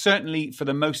I certainly, for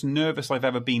the most nervous I've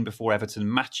ever been before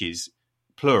Everton matches,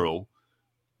 plural,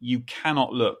 you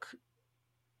cannot look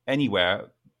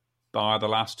anywhere bar the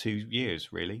last 2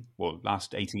 years, really. Well,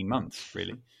 last 18 months,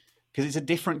 really, because it's a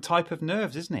different type of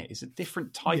nerves, isn't it? It's a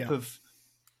different type of.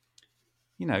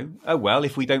 Oh, well,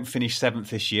 if we don't finish 7th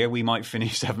this year, we might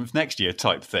finish 7th next year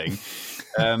type thing.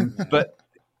 But,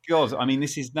 God, I mean,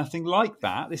 this is nothing like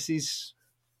that. This is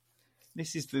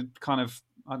the kind of,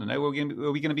 I don't know, are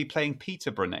we going to be playing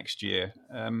Peterborough next year?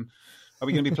 Are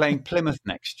we going to be playing Plymouth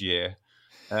next year?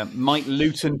 Might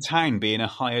Luton Town be in a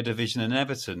higher division than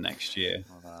Everton next year?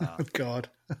 Oh, God.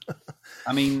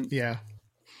 I mean, yeah,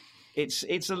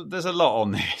 there's a lot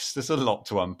on this. There's a lot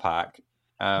to unpack.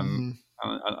 And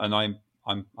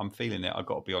I'm feeling it. I've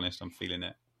got to be honest. I'm feeling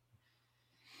it.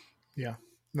 Yeah,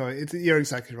 no, you're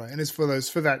exactly right, and it's for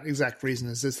that exact reason.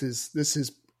 This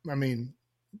is. I mean,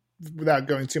 without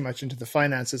going too much into the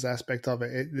finances aspect of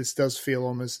it, this does feel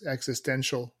almost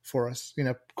existential for us.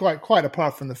 Quite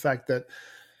apart from the fact that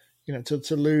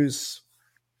to lose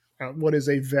what is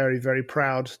a very, very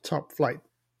proud top flight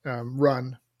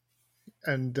run,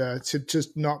 and to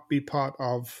just not be part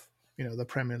of the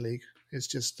Premier League is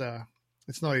just.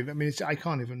 It's not even. I mean, I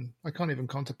can't even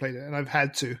contemplate it, and I've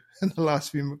had to in the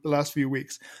last few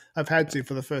weeks. I've had to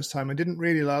for the first time. I didn't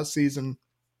really last season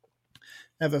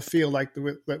ever feel like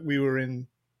that we were in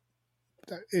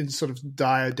sort of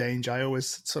dire danger. I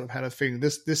always sort of had a feeling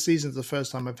this season is the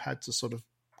first time I've had to sort of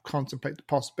contemplate the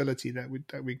possibility that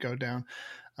we go down.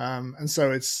 And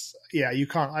so it's you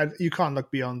can't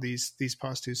look beyond these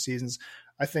past 2 seasons.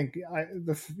 I think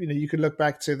you could look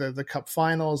back to the cup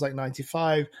finals like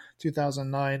 95,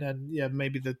 2009, and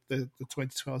maybe the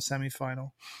 2012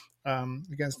 semi-final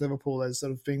against Liverpool as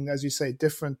sort of being, as you say,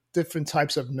 different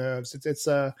types of nerves.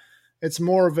 It's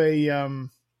more of a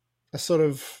sort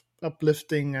of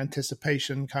uplifting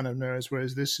anticipation kind of nerves,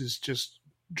 whereas this is just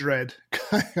dread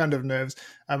kind of nerves.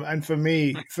 And for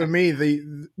me,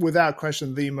 without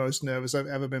question, the most nervous I've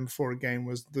ever been before a game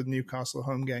was the Newcastle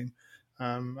home game.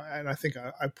 And I think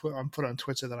I put on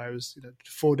Twitter that I was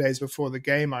 4 days before the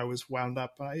game I was wound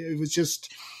up.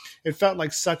 It felt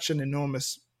like such an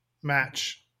enormous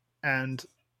match, and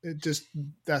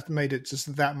that made it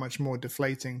just that much more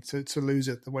deflating to lose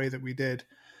it the way that we did.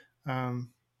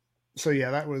 So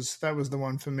yeah, that was the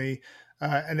one for me.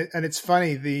 And it's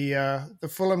funny, the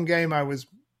Fulham game I was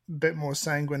a bit more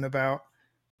sanguine about.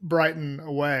 Brighton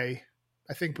away,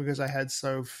 I think because I had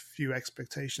so few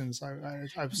expectations, I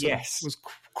was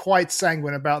quite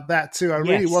sanguine about that too. I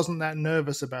really wasn't that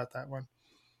nervous about that one.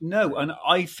 No, and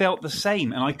I felt the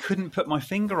same, and I couldn't put my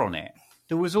finger on it.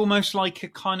 There was almost like a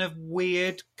kind of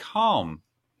weird calm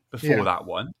before that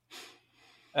one.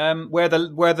 Where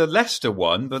the Leicester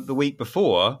one, but the week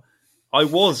before, I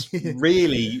was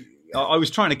really... I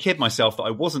was trying to kid myself that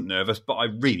I wasn't nervous, but I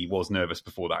really was nervous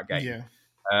before that game. Yeah.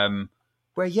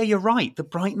 Where, you're right. The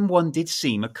Brighton one did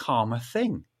seem a calmer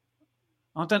thing.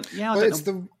 It's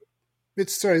the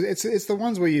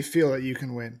ones where you feel that you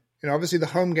can win. Obviously the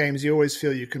home games you always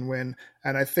feel you can win,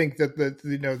 and I think that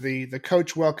the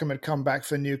coach welcome had come back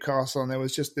for Newcastle, and there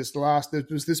was just there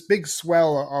was this big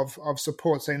swell of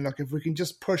support saying, look, if we can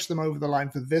just push them over the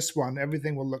line for this one,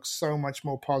 everything will look so much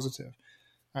more positive.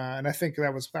 And I think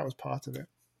that was part of it.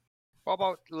 What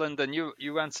about Lyndon?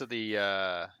 You went to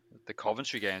the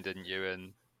Coventry game, didn't you?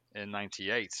 In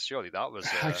 '98, surely that was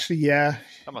actually, yeah.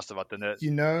 That must have had the nerves.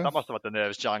 That must have had the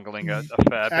nerves jangling a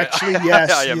fair bit. Actually, yes.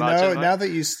 I imagine now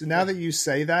that you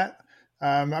say that,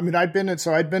 I mean, I'd been at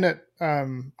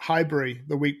Highbury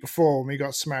the week before when we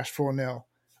got smashed 4-0,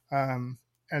 and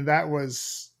that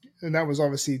was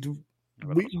obviously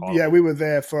we were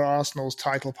there for Arsenal's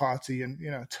title party, and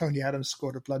Tony Adams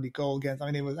scored a bloody goal against.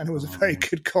 I mean, it was a very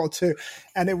good goal too,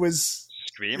 and it was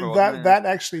Screamer, that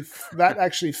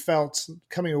actually felt,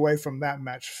 coming away from that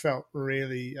match, felt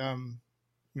really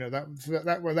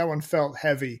that one felt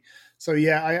heavy. So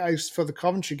yeah, I for the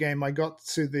Coventry game, I got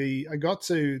to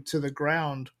the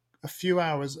ground a few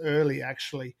hours early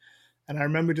actually. And I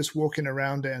remember just walking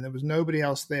around it, and there was nobody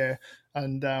else there.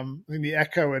 And I think the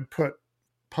Echo had put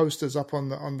posters up on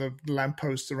the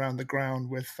lampposts around the ground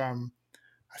with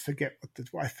I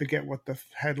forget what the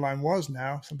headline was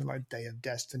now, something like "Day of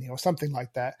Destiny" or something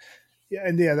like that. Yeah,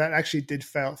 and yeah, that actually did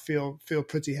feel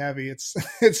pretty heavy.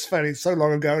 It's funny, it's so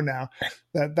long ago now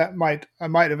that I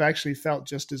might have actually felt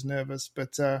just as nervous,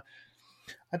 but I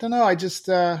don't know. I just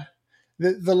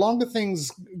the longer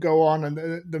things go on,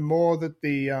 and the more that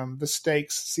the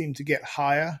stakes seem to get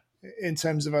higher in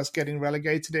terms of us getting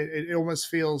relegated, it almost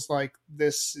feels like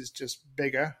this is just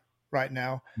bigger right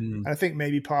now. And I think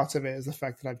maybe part of it is the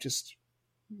fact that I've just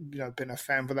been a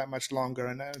fan for that much longer,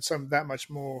 and some that much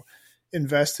more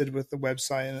invested with the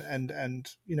website, and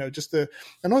just the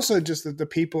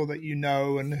people that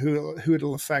and who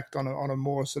it'll affect on a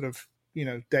more sort of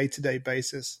day-to-day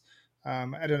basis.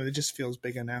 I don't know, it just feels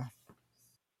bigger now.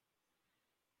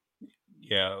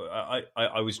 Yeah,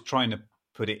 I was trying to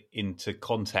put it into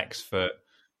context for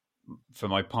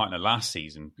my partner last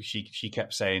season. She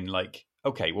kept saying, like,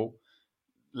 okay, well,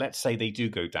 let's say they do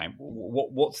go down.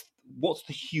 What's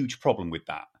the huge problem with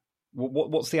that?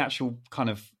 What's the actual kind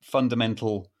of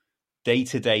fundamental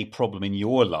day-to-day problem in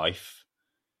your life?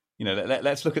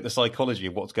 Let's look at the psychology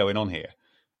of what's going on here.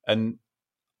 And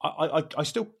I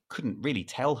still couldn't really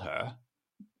tell her.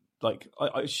 Like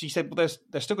she said, well,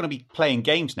 they're still going to be playing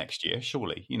games next year,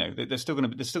 surely. There's still going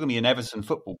to be an Everton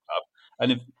Football Club,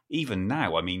 and even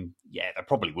now, I mean, yeah, there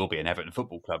probably will be an Everton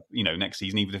Football Club, next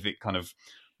season, even if it kind of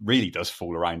really does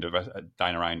fall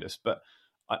down around us. But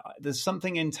there's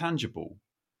something intangible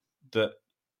that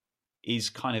is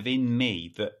kind of in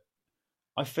me that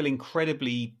I still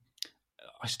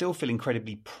feel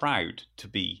incredibly proud to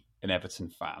be an Everton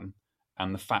fan.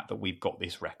 And the fact that we've got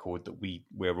this record, that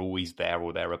we're always there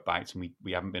or thereabouts, and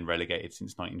we haven't been relegated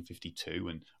since 1952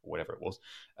 or whatever it was,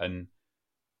 and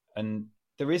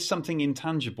there is something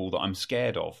intangible that I'm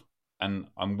scared of and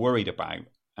I'm worried about,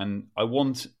 and I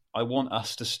want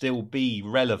us to still be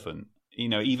relevant,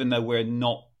 even though we're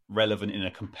not relevant in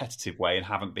a competitive way and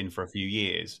haven't been for a few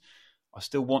years. I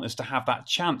still want us to have that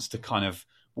chance to kind of,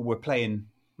 well, we're playing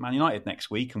Man United next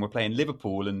week and we're playing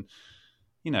Liverpool, and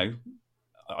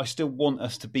I still want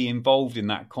us to be involved in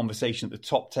that conversation at the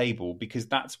top table, because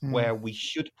that's where we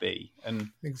should be.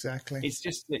 And exactly, it's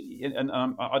just, and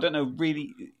I don't know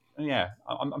really. Yeah,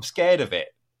 I'm scared of it,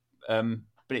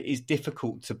 but it is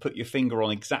difficult to put your finger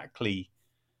on exactly.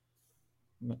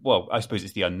 Well, I suppose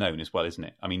it's the unknown as well, isn't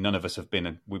it? I mean, none of us have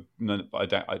been. We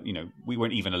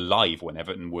weren't even alive when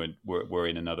Everton were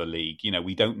in another league.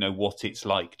 We don't know what it's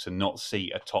like to not see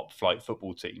a top flight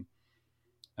football team.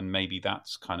 And maybe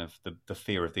that's kind of the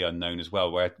fear of the unknown as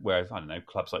well, where I don't know,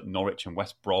 clubs like Norwich and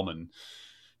West Brom, and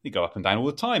they go up and down all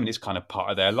the time, and it's kind of part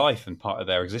of their life and part of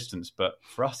their existence. But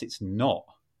for us, it's not,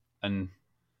 and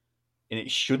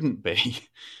it shouldn't be.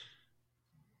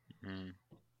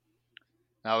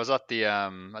 I was at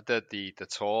I did the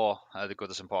tour, the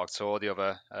Goodison Park tour the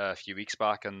other few weeks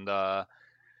back, and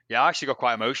yeah, I actually got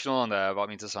quite emotional on there. About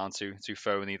me to sound too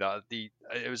phony, that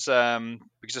it was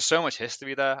because there's so much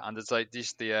history there, and it's like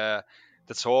this the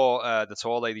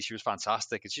tour lady, she was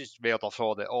fantastic. And she just reeled off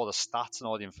all the stats and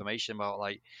all the information about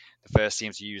like the first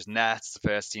team to use nets, the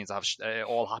first team to have it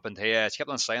all happened here. She kept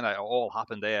on saying that it all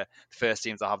happened there. The first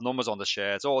team to have numbers on the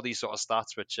shirts, all these sort of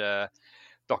stats, which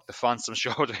Dr. Fance, I'm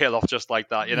sure, would reel off just like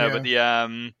that, Yeah. But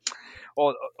the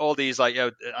all these, like,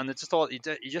 and I just thought,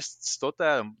 you just stood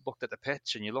there and looked at the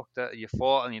pitch, and you looked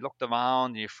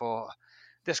around and you thought,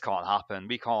 this can't happen.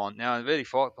 We can't. I really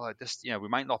thought, like, this, we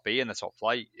might not be in the top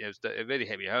flight. It really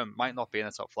hit me home. Might not be in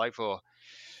the top flight for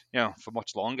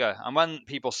much longer. And when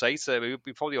people say to,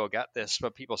 we probably all get this,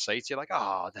 but people say to you, like,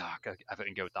 oh, no,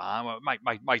 everything go down. Well,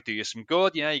 it might do you some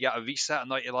good. You get a reset, and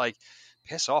like, you're like,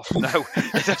 piss off. No,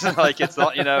 it doesn't. Like, it's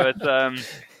not.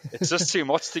 It's just too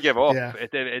much to give up. Yeah.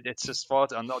 It's just far,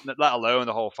 and let alone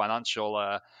the whole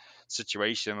financial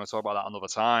situation. We'll talk about that another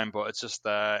time. But it's just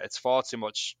it's far too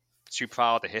much, too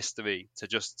proud of history to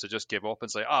just give up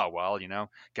and say, oh well,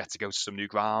 get to go to some new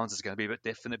grounds. It's going to be a bit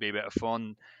different. It'll be a bit of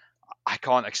fun. I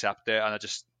can't accept it, and I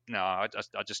just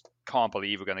can't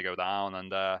believe we're going to go down.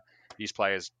 And these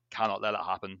players cannot let it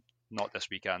happen. Not this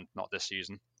weekend. Not this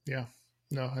season. Yeah.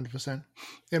 No, 100%.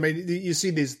 I mean, you see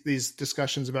these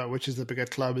discussions about which is the bigger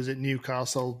club. Is it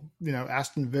Newcastle?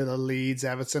 Aston Villa, Leeds,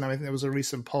 Everton. I mean, there was a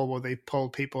recent poll where they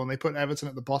polled people and they put Everton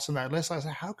at the bottom of that list. I was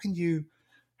like, how can you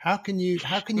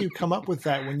come up with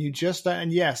that when you just?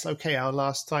 And yes, okay, our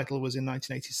last title was in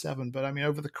 1987, but I mean,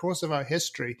 over the course of our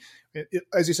history,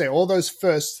 as you say, all those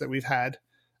firsts that we've had,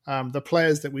 the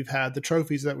players that we've had, the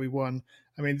trophies that we won.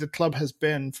 I mean, the club has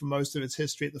been for most of its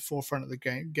history at the forefront of the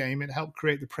game. It helped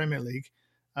create the Premier League.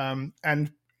 And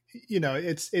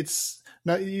it's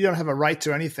no, you don't have a right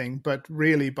to anything, but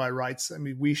really by rights, I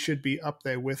mean, we should be up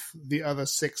there with the other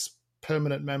 6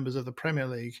 permanent members of the Premier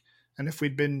League. And if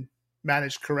we'd been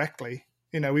managed correctly,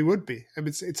 we would be.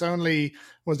 It's only,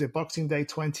 was it Boxing Day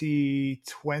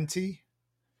 2020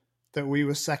 that we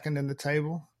were second in the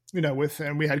table,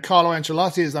 and we had Carlo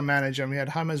Ancelotti as our manager and we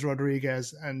had James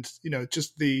Rodriguez, and,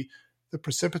 just the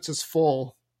precipitous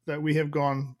fall that we have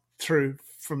gone through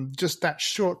from just that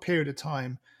short period of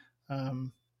time.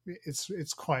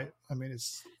 It's quite, I mean,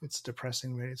 it's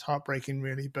depressing, really. It's heartbreaking,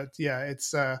 really. But yeah,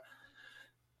 it's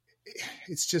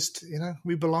just,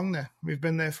 we belong there. We've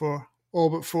been there for all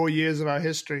but 4 years of our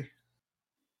history.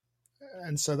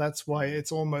 And so that's why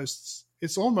it's almost,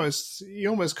 you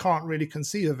almost can't really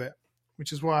conceive of it,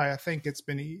 which is why I think it's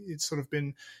sort of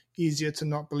been easier to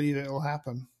not believe it will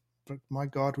happen. But my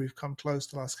God, we've come close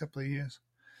the last couple of years.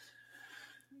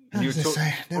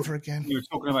 Never again. You were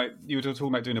talking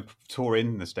about doing a tour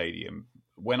in the stadium.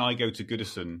 When I go to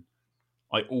Goodison,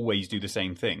 I always do the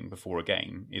same thing before a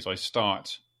game. Is I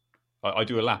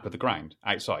do a lap of the ground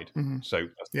outside. Mm-hmm. So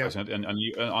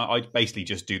I basically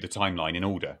just do the timeline in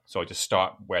order. So I just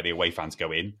start where the away fans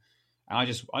go in, and I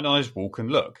just walk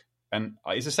and look, and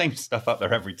it's the same stuff up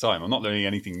there every time. I'm not learning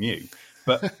anything new,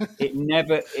 but it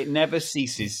never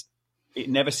ceases. It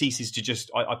never ceases to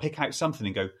just. I pick out something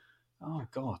and go, oh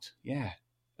God, yeah,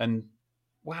 and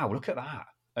wow, look at that.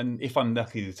 And if I'm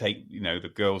lucky to take,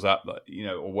 the girls up,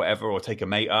 or whatever, or take a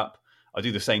mate up, I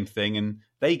do the same thing, and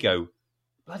they go,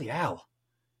 bloody hell,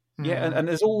 yeah. And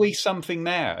there's always something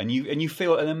there, and you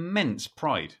feel an immense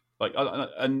pride,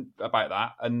 and about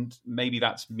that. And maybe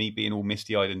that's me being all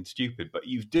misty-eyed and stupid, but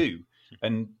you do,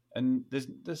 and there's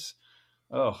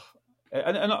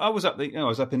and I was up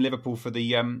in Liverpool for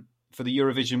the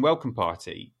Eurovision welcome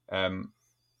party.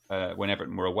 When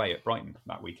Everton were away at Brighton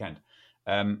that weekend.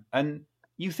 And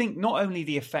you think not only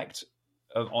the effect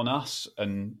on us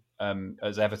and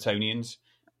as Evertonians,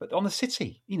 but on the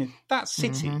city. That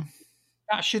city,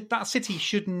 mm-hmm. that city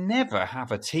should never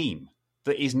have a team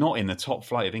that is not in the top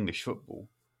flight of English football.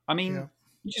 I mean,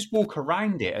 You just walk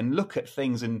around it and look at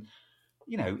things, and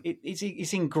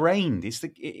it's ingrained.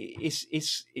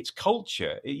 It's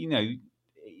culture.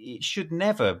 It should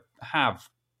never have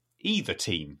either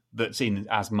team that's in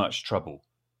as much trouble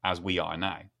as we are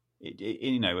now. It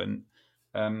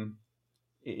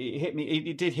hit me.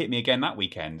 It did hit me again that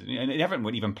weekend, and Everton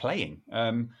weren't even playing.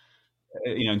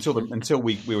 Until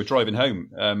we were driving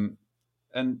home.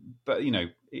 But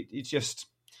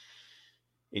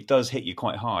it does hit you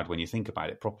quite hard when you think about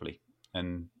it properly,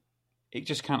 and it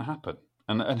just can't happen.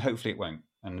 And hopefully it won't.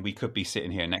 And we could be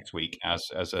sitting here next week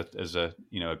as a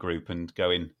group and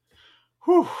going,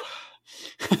 whew.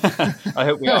 I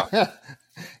hope we are.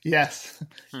 Yes.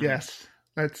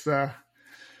 Let's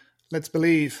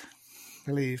believe.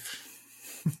 All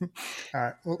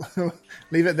right, we'll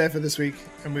leave it there for this week,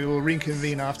 and we will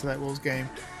reconvene after that Wolves game.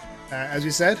 As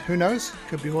we said, who knows?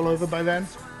 Could be all over by then.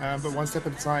 But one step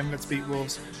at a time. Let's beat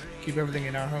Wolves. Keep everything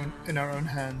in our own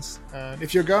hands.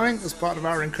 If you're going as part of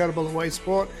our incredible away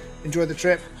sport, enjoy the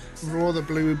trip. Roar the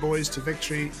Blue Boys to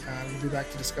victory. We'll be back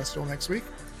to discuss it all next week.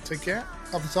 Take care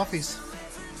of the Toffees.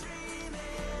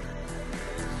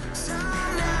 Some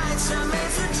nights are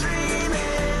made for dreaming.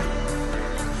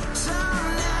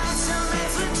 Some nights are made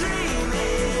for dreaming.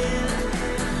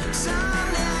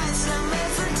 Some nights are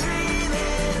made for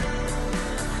dreaming.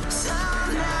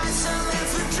 Some nights are made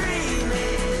for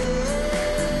dreaming.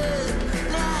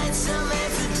 Nights are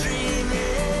made for dreaming.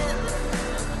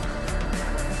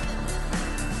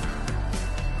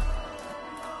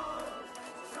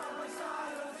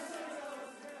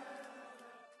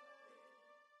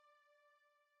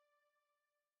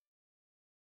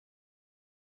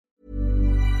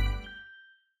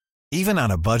 Even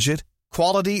on a budget,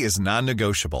 quality is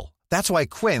non-negotiable. That's why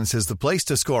Quince is the place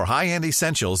to score high-end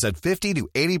essentials at 50 to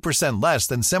 80% less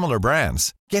than similar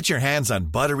brands. Get your hands on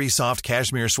buttery soft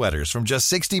cashmere sweaters from just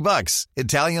 $60,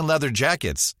 Italian leather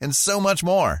jackets, and so much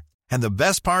more. And the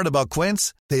best part about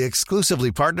Quince, they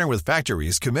exclusively partner with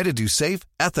factories committed to safe,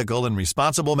 ethical, and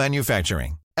responsible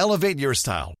manufacturing. Elevate your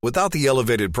style without the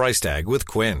elevated price tag with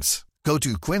Quince. Go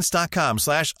to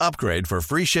quince.com/upgrade for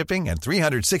free shipping and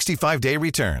 365-day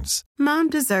returns. Mom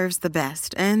deserves the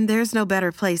best, and there's no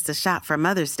better place to shop for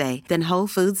Mother's Day than Whole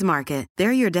Foods Market.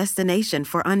 They're your destination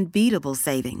for unbeatable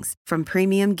savings, from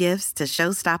premium gifts to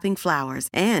show-stopping flowers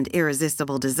and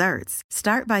irresistible desserts.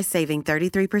 Start by saving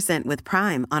 33% with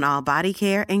Prime on all body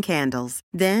care and candles.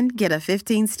 Then get a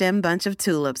 15-stem bunch of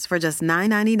tulips for just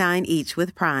 $9.99 each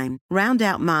with Prime. Round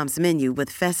out Mom's menu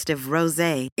with festive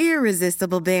rosé,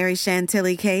 irresistible berry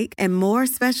chantilly cake, and more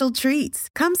special treats.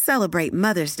 Come celebrate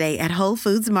Mother's Day at Whole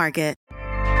Foods Market.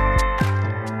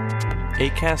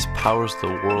 Acast powers the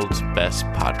world's best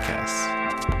podcasts.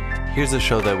 Here's a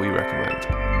show that we recommend.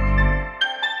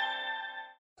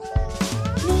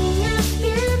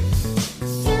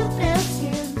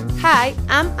 Hi,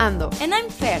 I'm Ando. And I'm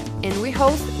Fer. And we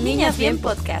host Niñas Bien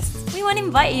Podcast. We want to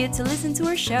invite you to listen to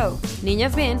our show.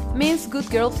 Niñas Bien means good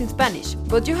girls in Spanish,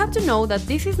 but you have to know that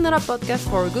this is not a podcast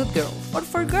for good girls. Or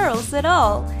for girls at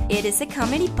all. It is a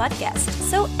comedy podcast,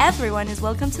 so everyone is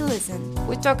welcome to listen.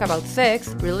 We talk about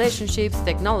sex, relationships,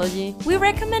 technology. We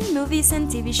recommend movies and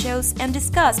TV shows and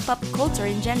discuss pop culture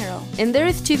in general. And there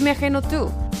is Chisme Ajeno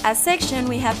too, a section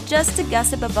we have just to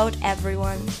gossip about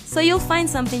everyone. So you'll find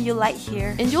something you like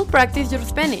here. And you'll practice your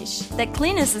Spanish. The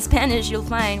cleanest Spanish you'll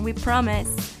find, we promise.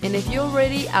 And if you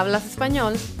already hablas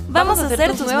español, vamos a ser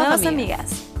tus nuevas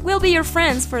amigas. We'll be your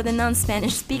friends for the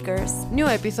non-Spanish speakers. New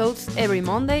episodes every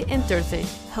Monday and Thursday.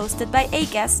 Hosted by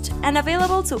Acast and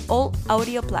available to all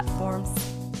audio platforms.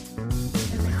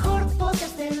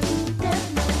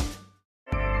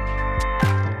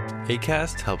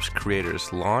 Acast helps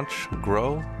creators launch,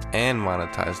 grow, and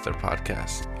monetize their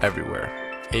podcasts everywhere.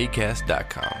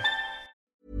 Acast.com.